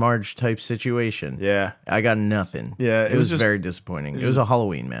Large Marge type situation. "Yeah." I got nothing. Yeah, It it was was just- very disappointing. It was a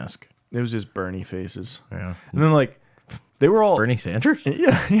Halloween mask. It was just Bernie faces. Yeah. And then like they were all Bernie Sanders?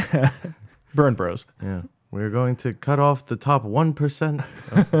 Yeah. Burn Bros. Yeah. We're going to cut off the top 1%.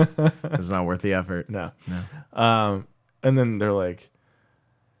 Oh, it's not worth the effort. No. And then they're like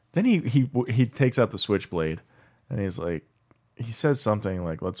then he takes out the switchblade and he's like he says something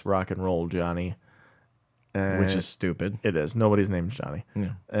like, "Let's rock and roll, Johnny." And Which is stupid. it is. Nobody's name's Johnny.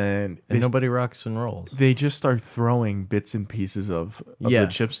 Yeah. And And nobody rocks and rolls. they just start throwing bits and pieces of Yeah. the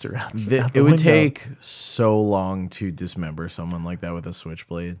chipster out. It would take so long to dismember someone like that with a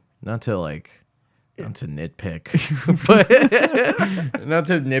switchblade. Not to nitpick, but not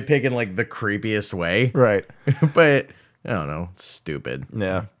to nitpick in like the creepiest way. right. But I don't know, it's stupid.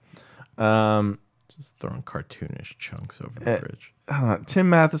 Yeah. Just throwing cartoonish chunks over the bridge. I don't know. Tim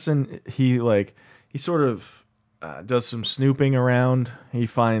Matheson, he sort of does some snooping around. He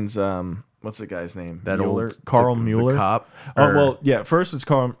finds what's the guy's name? That Mueller? old Carl the Mueller. cop. Oh or- well, yeah. First it's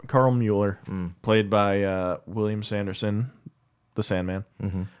Carl Mueller, played by William Sanderson, the Sandman.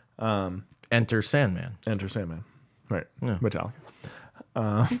 Enter Sandman. Enter Sandman, right? Yeah. Metallica.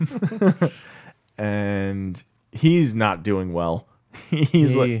 And he's not doing well.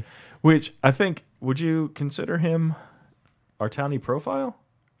 He's like, which I think. Would you consider him our townie profile?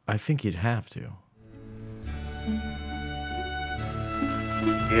 I think you'd have to.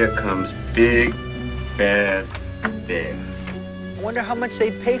 Here comes Big Bad Bear. I wonder how much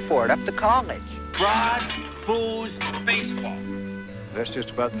they'd pay for it up to college. Broad, booze, baseball. That's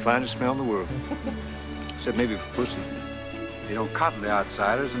just about the finest smell in the world. Except maybe for pussy. They don't cotton the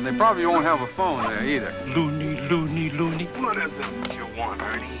outsiders, and they probably won't have a phone there either. Loony, loony, loony. What is it that you want,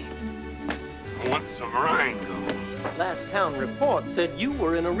 Ernie? I want some Rango. Last town report said you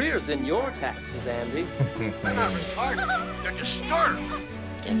were in arrears in your taxes, Andy. They're not retarded. They're disturbed.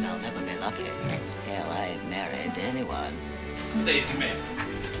 Guess I'll never be lucky. Hell, I ain't married anyone. Daisy man,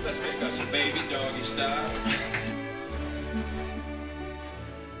 let's make us a baby doggy style.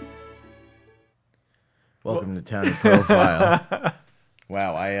 Welcome to Townie Profile.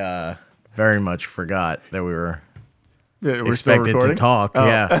 Wow, I very much forgot that we were Yeah, we're expected still to recording. talk.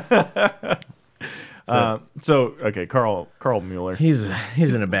 Yeah, So okay, Carl Mueller. he's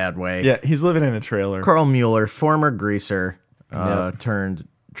in a bad way. Yeah, he's living in a trailer. Carl Mueller, former greaser, turned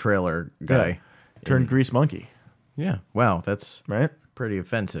trailer guy. Turned grease monkey, Yeah. Wow, that's right? pretty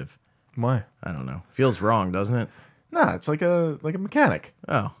offensive. Why? I don't know. Feels wrong, doesn't it? Nah, it's like a mechanic.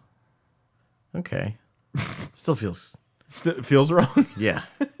 Oh. Okay. Still feels. It feels wrong. Yeah.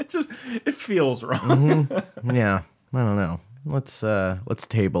 It feels wrong. Yeah. I don't know. Let's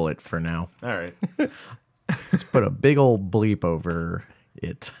table it for now. All right. Let's put a big old bleep over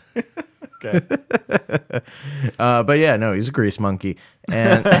it. Okay. But yeah, no, he's a grease monkey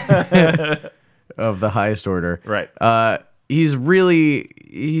and of the highest order. Right. He's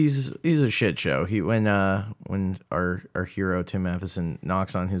a shit show. When our hero Tim Matheson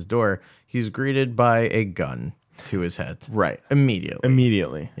knocks on his door, he's greeted by a gun to his head. Right. Immediately.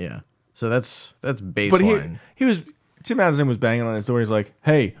 Immediately. Yeah. So that's baseline. But he was Tim Addison was banging on his door. He's like,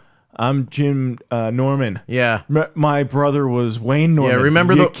 "Hey, I'm Jim Norman. Yeah. My brother was Wayne Norman. Yeah,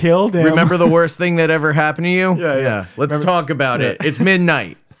 remember You the killed him. Remember the worst thing that ever happened to you? Yeah. Let's talk about it. It's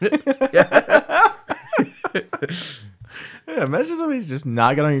midnight. Yeah, imagine somebody's just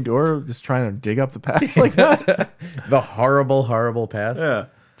knocking on your door, just trying to dig up the past like that. The horrible, horrible past. Yeah,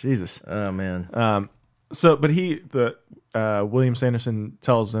 Jesus. Oh man. So, but William Sanderson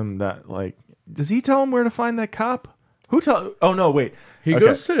tells him that, like, does he tell him where to find that cop? Oh no, wait. He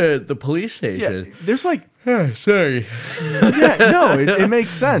goes to the police station. Yeah, there's like, Sorry. yeah, no, it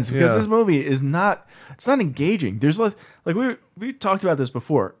makes sense because Yeah. this movie is not. It's not engaging. There's like we talked about this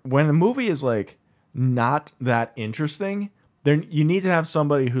before. When a movie is like not that interesting, then you need to have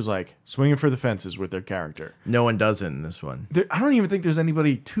somebody who's like swinging for the fences with their character. No one does it in this one. I don't even think there's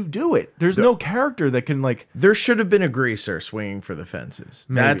anybody to do it. There's no character that can like. There should have been a greaser swinging for the fences.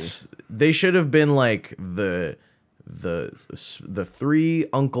 Maybe. They should have been like the three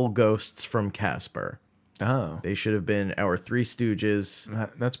uncle ghosts from Casper. Oh, They should have been our Three Stooges.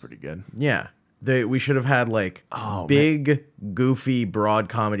 that's pretty good. Yeah. We should have had like big, goofy, broad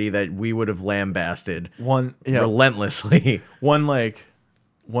comedy that we would have lambasted relentlessly. One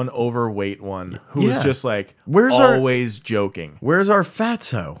overweight one who was Yeah. just like Where's our- always joking. Where's our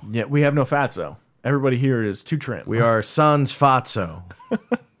fatso? Yeah, we have no fatso. Everybody here is too trim. We are sans fatso.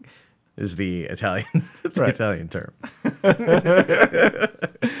 Is the Italian Right. Italian term.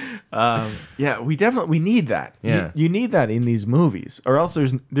 Yeah, we need that. Yeah. You need that in these movies, or else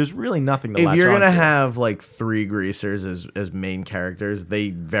there's really nothing to If latch you're gonna onto. have like three greasers as main characters, they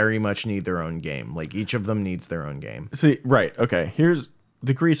very much need their own game. Like each of them needs their own game. See, right, okay. Here's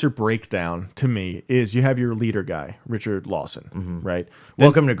the greaser breakdown to me is you have your leader guy, Richard Lawson, right?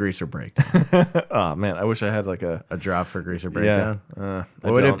 Welcome to Greaser Breakdown. Oh man, I wish I had like a A drop for Greaser Breakdown. I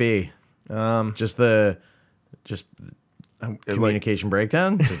What would don't. it be? Just communication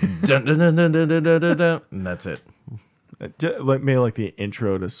breakdown. Just dun, dun, dun, dun, dun, dun, dun, dun, dun, and that's it. Like maybe like the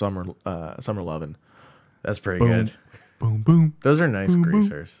intro to Summer Lovin'. That's pretty Boom, good. boom, boom. Those are nice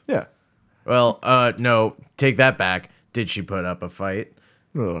greasers. Yeah. Well, no, take that back. Did she put up a fight?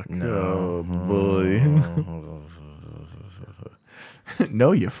 Oh, no. boy.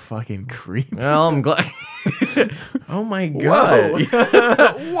 No, you fucking creep. Well, I'm glad. Oh my god!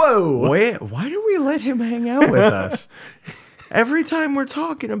 Whoa. Wait, why do we let him hang out with us? Every time we're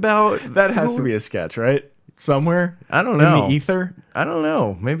talking about That has to be a sketch, right? Somewhere? I don't know. In the ether? I don't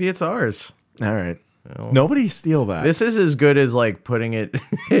know. Maybe it's ours. All right. Nobody steal that. This is as good as like putting it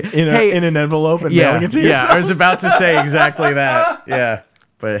in an envelope and mailing it to yourself. I was about to say exactly that. Yeah,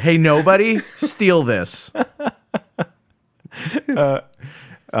 but hey, nobody steal this.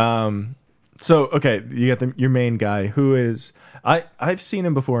 So, okay, you got your main guy who is I've seen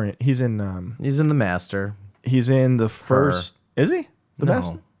him before. He's in He's in The Master. he's in the first. Is he? The No.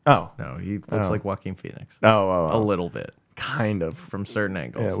 best? Oh. No, he looks like Joaquin Phoenix. Oh, A little bit, kind of. from certain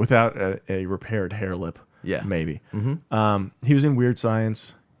angles. Yeah, without a repaired hair lip. Yeah. Maybe. He was in Weird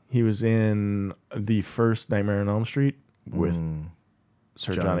Science. He was in the first Nightmare on Elm Street with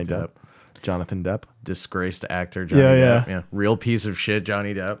Sir Johnny Johnny Depp. Jonathan Depp, Disgraced actor Johnny Yeah, Depp. Real piece of shit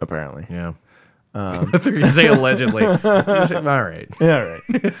Johnny Depp. apparently. Yeah. I thought you were gonna say allegedly. All right. Yeah,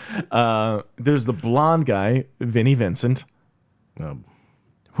 right. There's the blonde guy, Vinnie Vincent,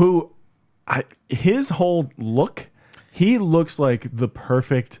 who his whole look, he looks like the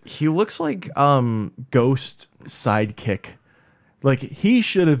perfect He looks like ghost sidekick. Like he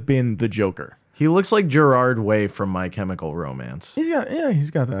should have been the Joker. he looks like Gerard Way from My Chemical Romance. He's got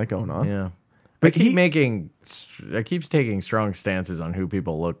that going on. Yeah. But I keep taking strong stances on who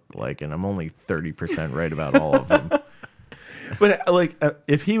people look like, and I'm only 30% right about all of them. But like,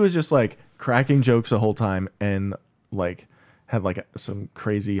 if he was just like cracking jokes the whole time and like had like some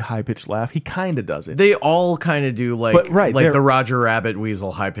crazy high pitched laugh, he kind of does it. They all kind of do like But, right, like they're- the Roger Rabbit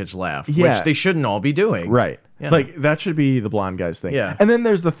weasel high pitched laugh, Yeah. which they shouldn't all be doing. Right. Yeah. Like that should be the blonde guy's thing. Yeah. And then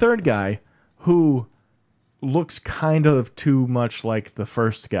there's the third guy who looks kind of too much like the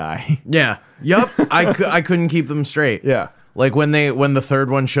first guy. Yeah. Yup. I couldn't keep them straight. Yeah. Like when the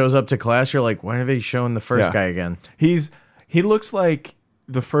third one shows up to class, you're like, why are they showing the first Yeah. guy again? He looks like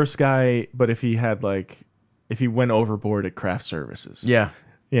the first guy, but if he went overboard at craft services. Yeah.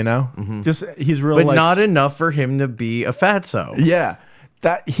 You know? Just he's real But like, not enough for him to be a fatso. Yeah.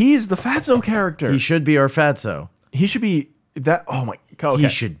 That he's the fatso character. He should be our fatso. He should be that. Oh my god! Okay. He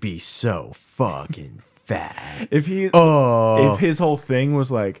should be so fucking fat. If his whole thing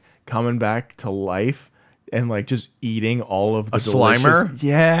was like coming back to life and like just eating all of the delicious- Slimer?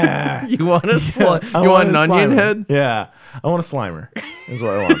 Yeah. You want a I you want an a onion Slimer. head? Yeah. I want a Slimer. Is what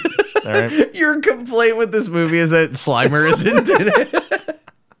I want. All right. Your complaint with this movie is that Slimer isn't in it.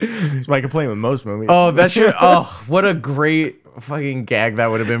 It's my complaint with most movies. Oh, that should. Oh, what a great fucking gag that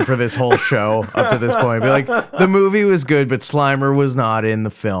would have been for this whole show up to this point. Be like, the movie was good, but Slimer was not in the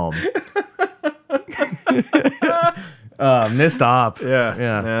film. Missed op.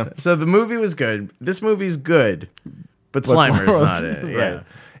 Yeah. So the movie was good. This movie's good, but Slimer's not in it. Yeah. Right.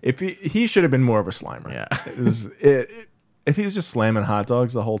 If he should have been more of a Slimer. Yeah. If he was just slamming hot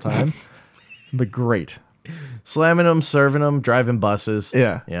dogs the whole time, but great. Slamming them, serving them, driving buses.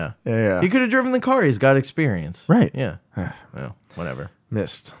 Yeah. Yeah. Yeah. He could have driven the car. He's got experience. Right. Yeah. Well, whatever.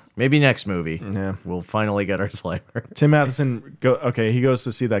 Missed. Maybe next movie. Yeah. We'll finally get our Slimer. Tim Matheson he goes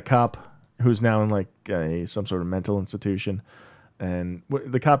to see that cop who's now in like some sort of mental institution, and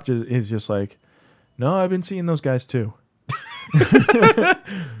the cop is just like, no, I've been seeing those guys too.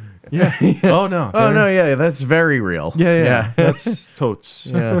 Yeah. Oh no. Oh no. Yeah. That's very real. Yeah. That's totes.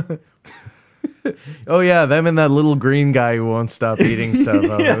 Yeah. Oh yeah, them and that little green guy who won't stop eating stuff.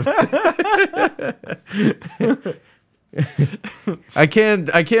 I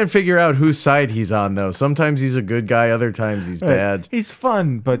can't figure out whose side he's on though. Sometimes he's a good guy, other times he's bad. He's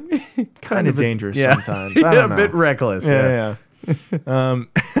fun, but kind of dangerous sometimes. I Yeah, don't know. a bit reckless. Yeah.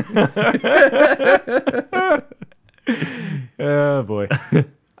 Oh boy.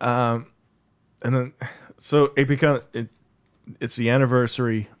 And then so it's the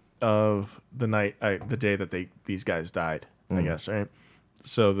anniversary of the day that these guys died, I guess, right?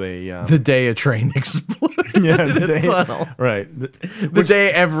 So they The day a train exploded. yeah, in the the day, tunnel. right. The day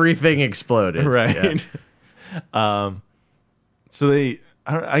everything exploded. Right. Yeah. So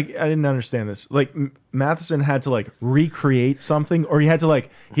I didn't understand this. Like Matheson had to like recreate something, or he had to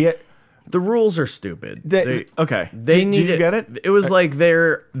The rules are stupid. okay. They Did you get it? It was like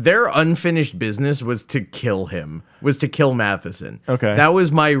their unfinished business was to kill him. Was to kill Matheson. Okay. That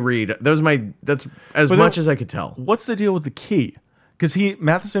was my read. That's as But much then- as I could tell. What's the deal with the key? Because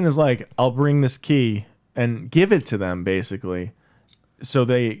Matheson is like, I'll bring this key and give it to them basically, so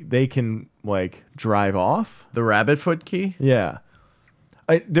they can like drive off. The rabbit foot key? Yeah.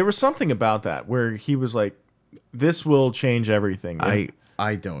 There was something about that where he was like, this will change everything.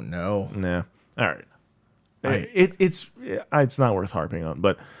 I don't know. Nah. All right. It's not worth harping on,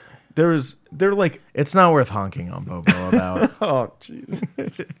 but they're like, It's not worth honking on Bobo about. oh jeez.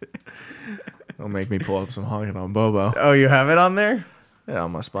 Don't make me pull up some honking on Bobo. Oh, you have it on there? Yeah,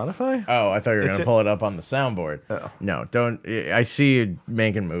 on my Spotify. Oh, I thought you were It's going to pull it up on the soundboard. Oh. No, don't. I see you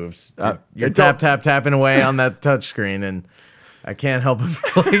making moves. You're don't- tapping away on that touch screen, and I can't help but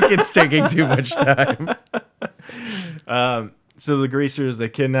feel like it's taking too much time. So the Greasers, they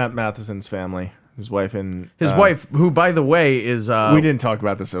kidnapped Matheson's family, his wife and His wife, who, by the way, is... we didn't talk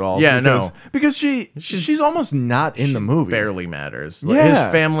about this at all. Yeah, because she's almost not in the movie. barely matters. Yeah.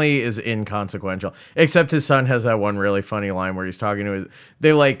 His family is inconsequential, except his son has that one really funny line where he's talking to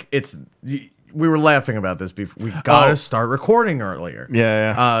his... We were laughing about this before. We gotta start recording earlier.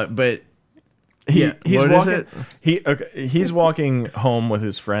 Yeah. But... He's what walking, is it? He's walking home with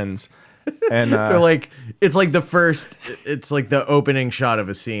his friends, and They're like, it's like it's like the opening shot of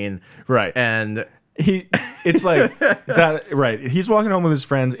a scene. right, And it's right. He's walking home with his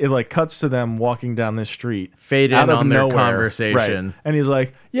friends. It like cuts to them walking down this street, fade out in of on their nowhere. conversation. Right. And he's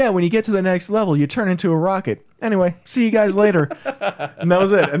like, "Yeah, when you get to the next level, you turn into a rocket." Anyway, see you guys later. And that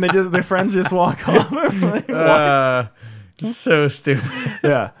was it. And their friends just walk off. Like, what? So stupid.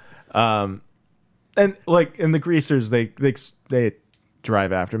 Yeah. And like in the Greasers, they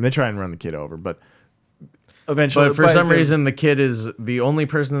drive after him. They try and run the kid over, but eventually, But for some reason, the kid is the only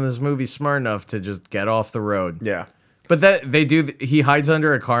person in this movie smart enough to just get off the road. yeah, But he hides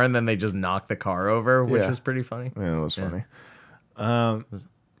under a car and then they just knock the car over, which Yeah. was pretty funny. yeah, it was funny. But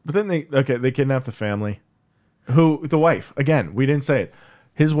then they kidnap the family. The wife again? We didn't say it.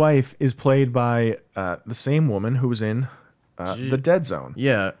 His wife is played by the same woman who was in The Dead Zone.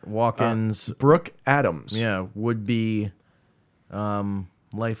 Yeah, Walk-ins. Brooke Adams. Yeah, would be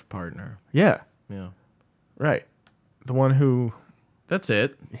life partner. Yeah. Yeah. Right. The one who That's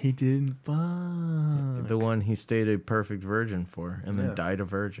it. he didn't fuck. The one he stayed a perfect virgin for and then Yeah. died a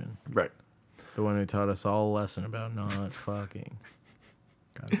virgin. Right. The one who taught us all a lesson about not fucking.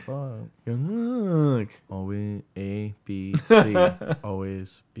 Gotta fuck. Look. Always A, B, C.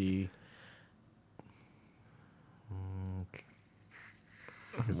 Always be.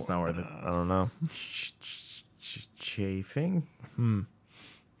 It's not worth it. I don't know. Chafing? Nah.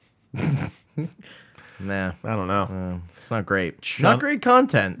 I don't know. It's not great. Not great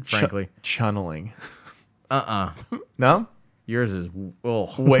content, frankly. Chunneling. Uh-uh. No? Yours is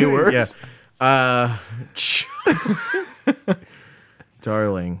way worse? Yeah.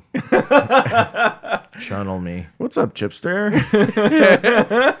 darling. Channel me. What's up, Chipster?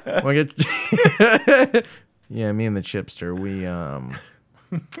 Yeah, me and the Chipster,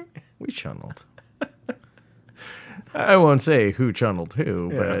 we channeled. I won't say who channeled who,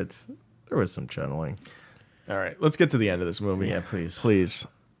 but there was some channeling. All right, let's get to the end of this movie. Yeah, please. Please.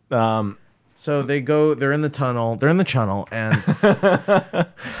 So they're in the tunnel, they're in the channel, and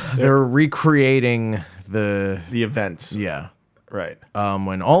they're recreating the events. Yeah. Right.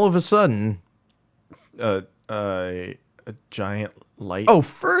 When all of a sudden, A giant light.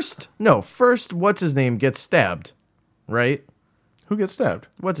 first, what's his name gets stabbed, right? Who gets stabbed?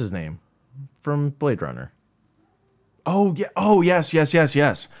 What's his name? From Blade Runner. Oh, yeah. Oh, yes.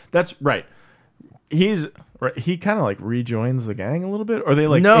 That's right. He kind of like rejoins the gang a little bit, or they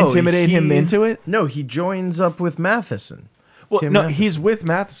like intimidate him into it. No, he joins up with Matheson. Well, Tim no, Matheson. he's with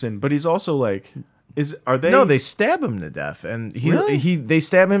Matheson, but he's also like, are they? No, they stab him to death, and Really? they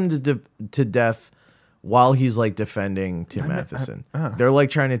stab him to death while he's like defending Tim Matheson. They're like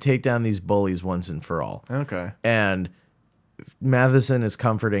trying to take down these bullies once and for all. Okay. And Matheson is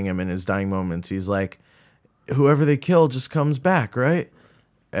comforting him in his dying moments. He's like, whoever they kill just comes back, right?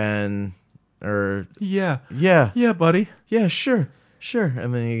 And Yeah, yeah, buddy. yeah, sure.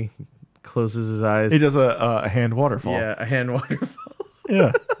 And then he closes his eyes. He does a hand waterfall. Yeah, a hand waterfall.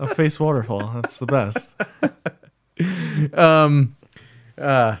 Yeah, a face waterfall. That's the best.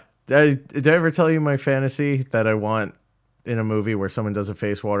 Did I ever tell you my fantasy that I want in a movie where someone does a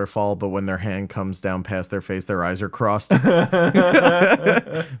face waterfall, but when their hand comes down past their face, their eyes are crossed?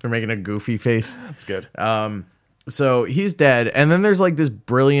 They're making a goofy face. That's good. So he's dead, and then there's like this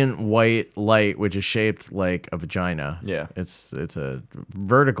brilliant white light, which is shaped like a vagina. Yeah. It's a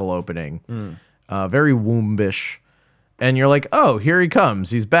vertical opening, very wombish, and you're like, oh, here he comes,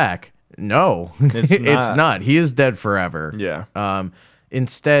 he's back. No, It's it's not. not. He is dead forever. Yeah.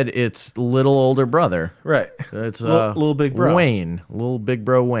 Instead, it's little older brother. Right. It's Little big bro. Wayne, little big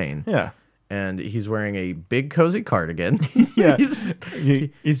bro Wayne. Yeah. And he's wearing a big cozy cardigan. Yeah. He's-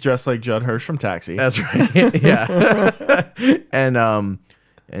 He's dressed like Judd Hirsch from Taxi. That's right. Yeah. and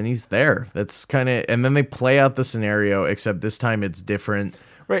he's there. That's kind of, and then they play out the scenario, except this time it's different.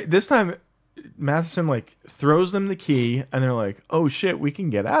 Right. This time, Matheson like throws them the key, and they're like, "Oh shit, we can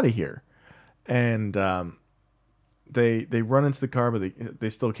get out of here." And they run into the car, but they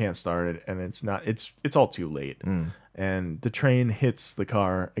still can't start it, and it's all too late. And the train hits the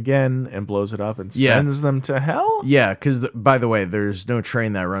car again and blows it up and Yeah. sends them to hell. Yeah, because by the way, there's no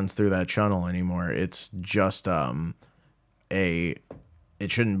train that runs through that tunnel anymore. It's just it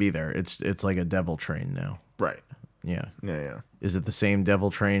shouldn't be there. It's like a devil train now. Right. Yeah. Yeah. Is it the same devil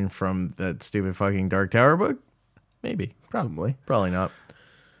train from that stupid fucking Dark Tower book? Maybe. Probably. Probably not.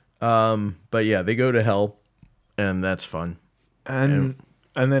 But yeah, they go to hell, and that's fun. And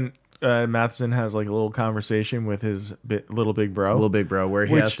then Matheson has like a little conversation with his little big bro. Little big bro, where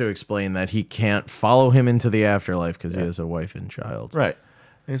he Which- has to explain that he can't follow him into the afterlife because he has a wife and child. Right.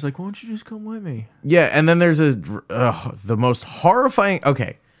 And he's like, "Why don't you just come with me?" Yeah, and then there's the most horrifying.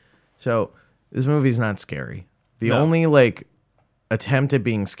 Okay, so this movie's not scary. The No. only like attempt at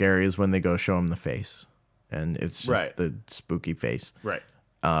being scary is when they go show him the face, and it's just Right. the spooky face, Right.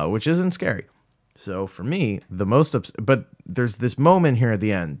 which isn't scary. So for me, the most but there's this moment here at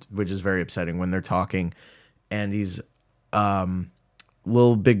the end which is very upsetting when they're talking, and he's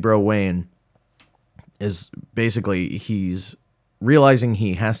little big bro Wayne is basically he's realizing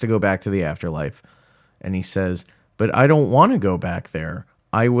he has to go back to the afterlife, and he says, "But I don't want to go back there.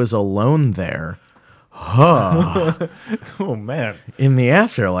 I was alone there." Oh man. In the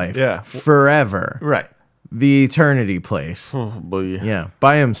afterlife. Yeah. Forever. Right. The eternity place. Oh boy. Yeah.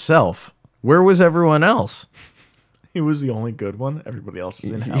 By himself. Where was everyone else? He was the only good one. Everybody else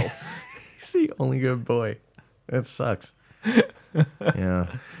is in hell. He's the only good boy. That sucks. Yeah.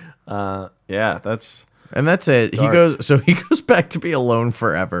 Yeah, that's And that's it. Dark. He goes back to be alone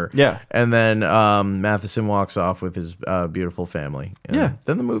forever. Yeah. And then Matheson walks off with his beautiful family. And Yeah.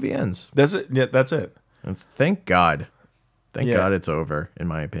 Then the movie ends. that's it. Yeah, that's it. Thank God. Thank Yeah. God it's over, in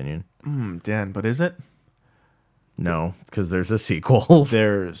my opinion. Dan, but is it? No, because there's a sequel.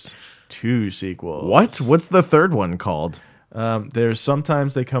 There's 2 sequels. What? What's the third one called? There's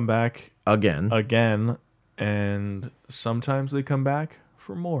sometimes they come back Again. again, and sometimes they come back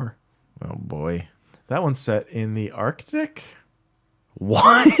for more. Oh boy. That one's set in the Arctic.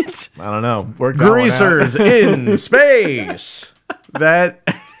 What? I don't know. We're going Greasers out. in space.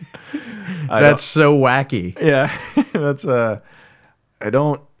 That's so wacky. Yeah, that's I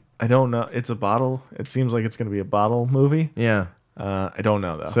don't know. It's a bottle. It seems like it's gonna be a bottle movie. Yeah. I don't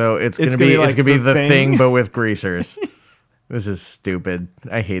know though. So it's gonna It's be gonna be like it's gonna be The the Thing. thing, but with greasers. This is stupid.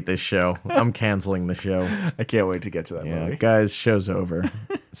 I hate this show. I'm canceling the show. I can't wait to get to that Yeah, movie. guys, show's over.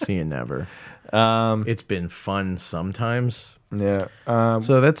 See you never. It's been fun sometimes. Yeah.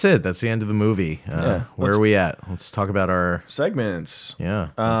 So that's it. That's the end of the movie. Where are we at? Let's talk about our Segments.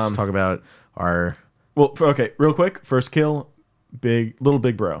 Let's talk about our Well, okay, real quick. First kill, little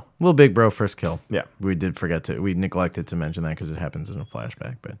big bro. Little Big Bro first kill. Yeah. We neglected to mention that because it happens in a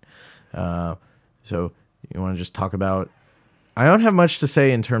flashback. But so you want to just talk about? I don't have much to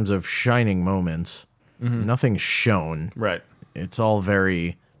say in terms of shining moments. Nothing's shown. Right. It's all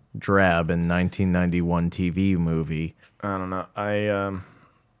very drab and 1991 TV movie. I don't know.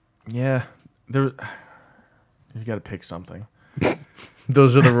 You got to pick something.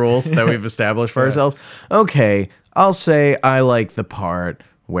 Those are the rules that we've established for ourselves. Okay, I'll say I like the part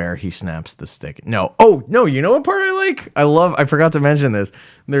where he snaps the stick. No, you know what part I like? I forgot to mention this.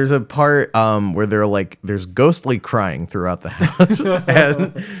 There's a part where there's ghostly crying throughout the house,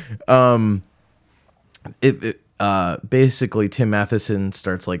 and basically Tim Matheson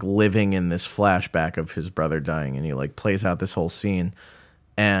starts like living in this flashback of his brother dying, and he like plays out this whole scene.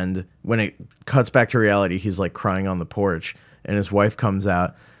 And when it cuts back to reality, he's like crying on the porch, and his wife comes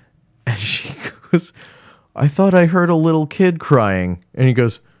out, and she goes, "I thought I heard a little kid crying," and he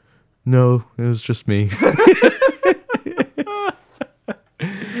goes, "No, it was just me."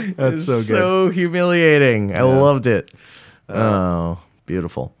 That's so good. So humiliating. I loved it. Oh,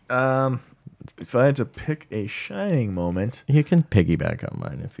 beautiful. If I had to pick a shining moment, You can piggyback on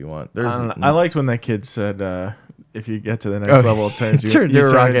mine if you want. There's I liked when that kid said, "If you get to the next level, it turns you Turn turn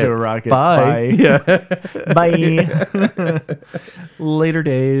to into a rocket." Bye. Yeah. Bye. Later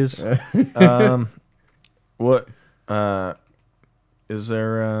days. What? Is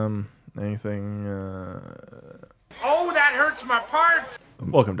there anything? Oh, that hurts my parts.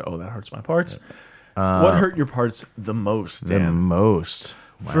 Welcome to Oh, That Hurts My Parts. What hurt your parts the most, the Dan? most.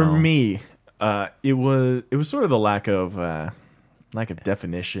 For Wow. me, it was sort of the lack of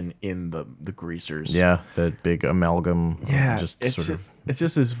definition in the greasers. Yeah, that big amalgam. Yeah, just it's sort of it's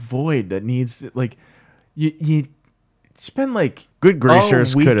just this void that needs like you spend like good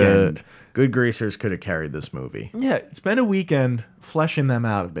greasers a weekend. Good greasers could have carried this movie. Yeah, spend a weekend fleshing them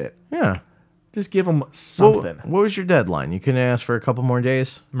out a bit. Yeah. Just give them something. What was your deadline? You couldn't ask for a couple more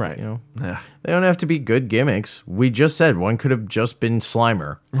days, Right. You know, Yeah. they don't have to be good gimmicks. We just said one could have just been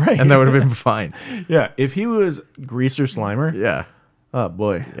Slimer, Right. and that would have been fine. Yeah, if he was Greaser Slimer, Yeah, oh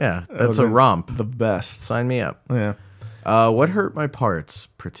boy. yeah, That that's a would've been romp. The best. Sign me up. Yeah. What hurt my parts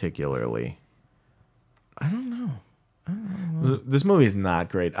particularly? This movie is not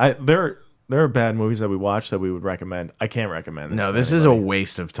great. There are bad movies that we watch that we would recommend. I can't recommend this. No, to this is a anybody.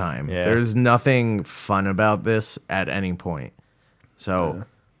 waste of time. Yeah. There's nothing fun about this at any point. So,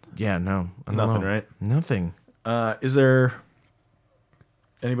 yeah, no, I don't Nothing, know. right? Nothing. Is there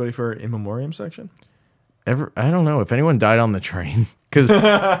anybody for in memoriam section? I don't know if anyone died on the train, because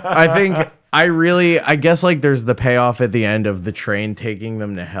I guess like there's the payoff at the end of the train taking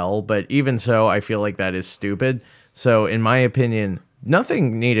them to hell, but even so, I feel like that is stupid. So in my opinion,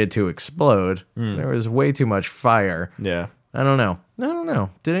 nothing needed to explode. There was way too much fire. Yeah. I don't know.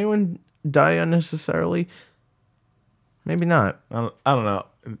 Did anyone die unnecessarily? Maybe not. I don't know.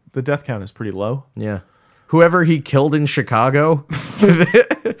 The death count is pretty low. Yeah. Whoever he killed in Chicago,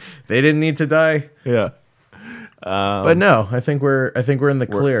 they didn't need to die. Yeah. But no, I think we're in the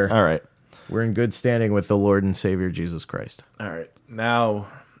clear. All right. We're in good standing with the Lord and Savior Jesus Christ. All right. Now,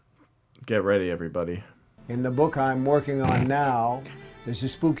 get ready, everybody. In the book I'm working on now, there's a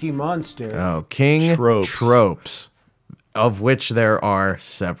spooky monster. Oh, King Tropes. Tropes, of which there are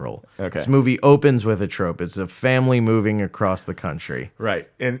several. Okay. This movie opens with a trope. It's a family moving across the country. Right.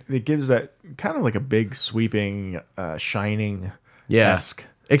 And it gives that kind of like a big, sweeping, shining Yeah. esque.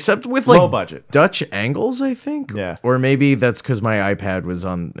 Except with like Low budget. Dutch angles, I think. Yeah. Or maybe that's because my iPad was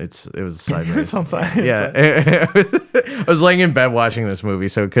on. It was sideways. It's on side. Yeah. I was laying in bed watching this movie,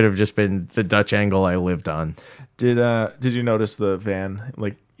 so it could have just been the Dutch angle I lived on. Did you notice the van,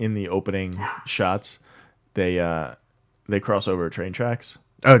 like in the opening shots, they cross over train tracks?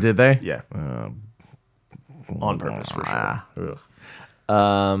 Oh, did they? Yeah. On purpose, for sure.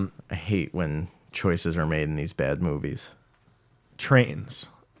 Ugh. I hate when choices are made in these bad movies. Trains.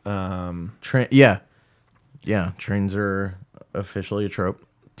 Yeah. Trains are officially a trope.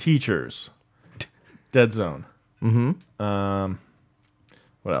 Teachers. Dead Zone. Mm-hmm.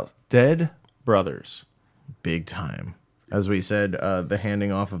 What else? Dead Brothers. Big time. As we said, the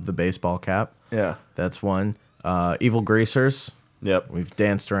handing off of the baseball cap. Yeah. That's one. Evil Greasers. Yep. We've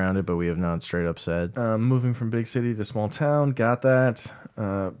danced around it, but we have not straight up said. Moving from big city to small town. Got that.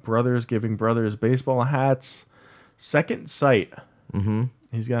 Brothers giving brothers baseball hats. Second Sight. Mm-hmm.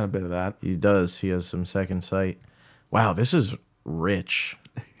 He's got a bit of that He does. He has some second sight. Wow, this is rich.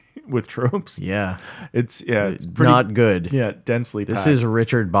 with tropes. Yeah. It's pretty, Not good. Yeah, densely This packed. is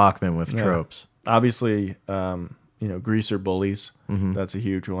Richard Bachman with Yeah. tropes. Obviously, greaser bullies. That's a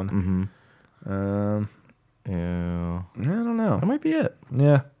huge one. Yeah. I don't know. That might be it.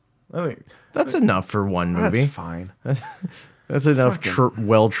 Yeah, I think That's enough for one movie. that's fine. That's enough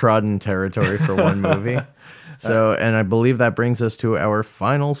well-trodden territory for one movie. So, and I believe that brings us to our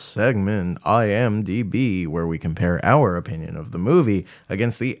final segment, IMDb, where we compare our opinion of the movie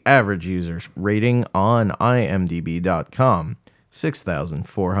against the average user's rating on imdb.com.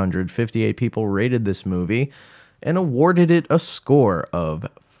 6,458 people rated this movie and awarded it a score of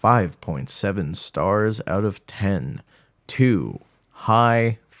 5.7 stars out of 10. Too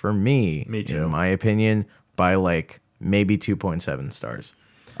high for me. Me too. In my opinion, by like maybe 2.7 stars.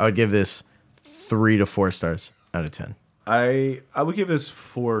 I would give this 3 to 4 stars out of 10. I would give this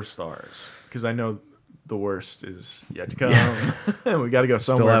 4 stars because I know the worst is yet to come. We got to go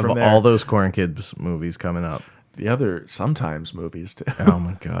Still somewhere have from there. all those Corn Kids movies coming up. The other sometimes movies too. Oh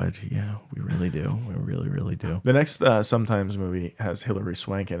my God. Yeah, we really do. We really, really do. The next sometimes movie has Hilary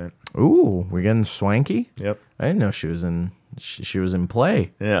Swank in it. Ooh, we're getting swanky? Yep. I didn't know she was in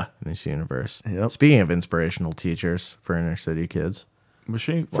play Yeah. in this universe. Yep. Speaking of inspirational teachers for inner city kids, Was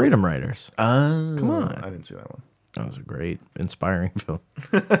she? Freedom Writers. Come on. I didn't see that one. That was a great, inspiring film.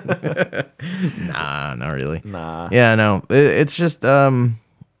 Nah, not really. Nah. Yeah, no. It's just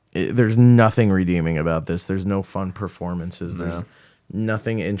there's nothing redeeming about this. There's no fun performances. There's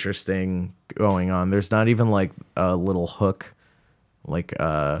nothing interesting going on. There's not even like a little hook, like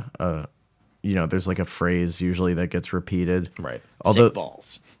there's like a phrase usually that gets repeated. Right. Although, Sick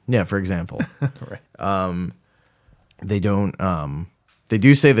balls. yeah, for example, Right. they don't. They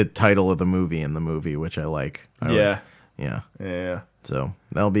do say the title of the movie in the movie, which I like. Yeah. Yeah. Yeah. So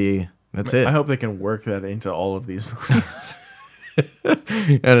that's I it. hope they can work that into all of these movies.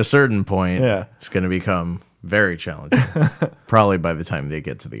 At a certain point, Yeah. it's going to become very challenging. Probably by the time they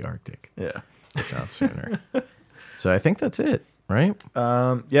get to the Arctic, Yeah. if not sooner. So I think that's it, right?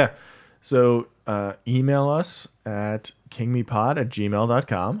 Yeah. So email us at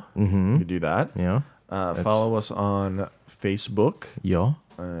kingmepod@gmail.com. Mm-hmm. You can do that. Yeah. Follow us on Facebook Yeah.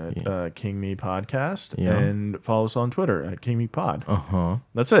 King Me Podcast, Yeah. and follow us on Twitter at King Me Pod.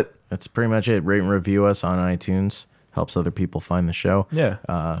 That's it. That's pretty much it. Rate and review us on iTunes. Helps other people find the show. Yeah.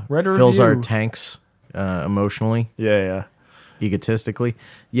 Write a Fills our review. tanks emotionally, Yeah. egotistically.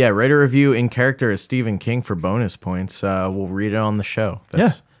 Yeah, write a review in character as Stephen King for bonus points. We'll read it on the show.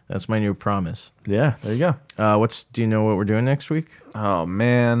 That's my new promise. Yeah. There you go. Do you know what we're doing next week? Oh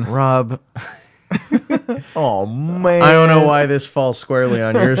man. Rob, Oh man. I don't know why this falls squarely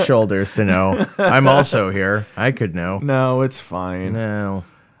on your shoulders to know. I'm also here. I could know. No, it's fine. No.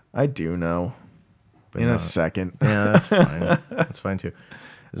 I do know. In a second. Yeah, that's fine. That's fine too.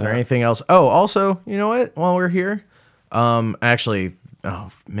 Is there anything else? Oh, also, you know what? While we're here, actually,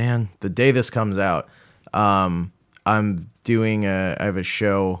 oh man, the day this comes out, I'm doing I have a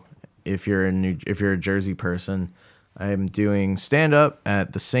show. If you're a Jersey person, I'm doing stand up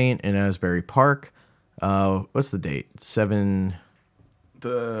at the Saint in Asbury Park. What's the date?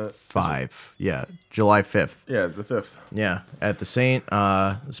 7/5. Yeah, July 5th. Yeah, the 5th. Yeah, at the Saint,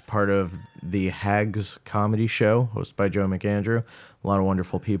 as part of the Hags comedy show hosted by Joe McAndrew. A lot of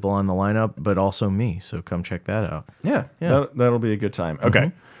wonderful people on the lineup, but also me. So come check that out. Yeah. That'll be a good time.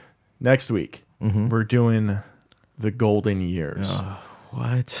 Okay. Next week, we're doing the Golden Years.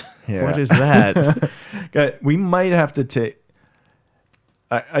 What? Yeah. What is that? Okay, we might have to take.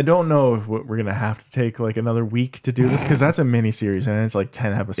 I don't know if we're gonna have to take like another week to do this because that's a mini series and it's like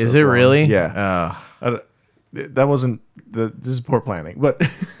 10 episodes. Is it long. really? Yeah. That wasn't this is poor planning, but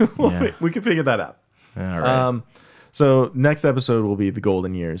we can figure that out. All right. So next episode will be the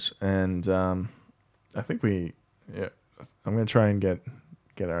Golden Years, and I think I'm gonna try and get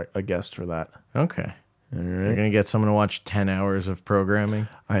a guest for that. Okay. All You're right. gonna get someone to watch 10 hours of programming.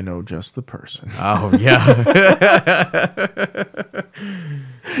 I know just the person. Oh yeah.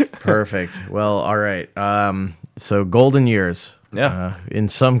 Perfect. Well, all right. So Golden Years. Yeah. In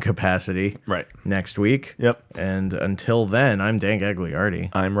some capacity. Right. Next week. Yep. And until then, I'm Dan Gagliardi.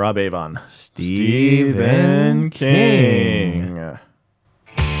 I'm Rob Avon. Stephen King.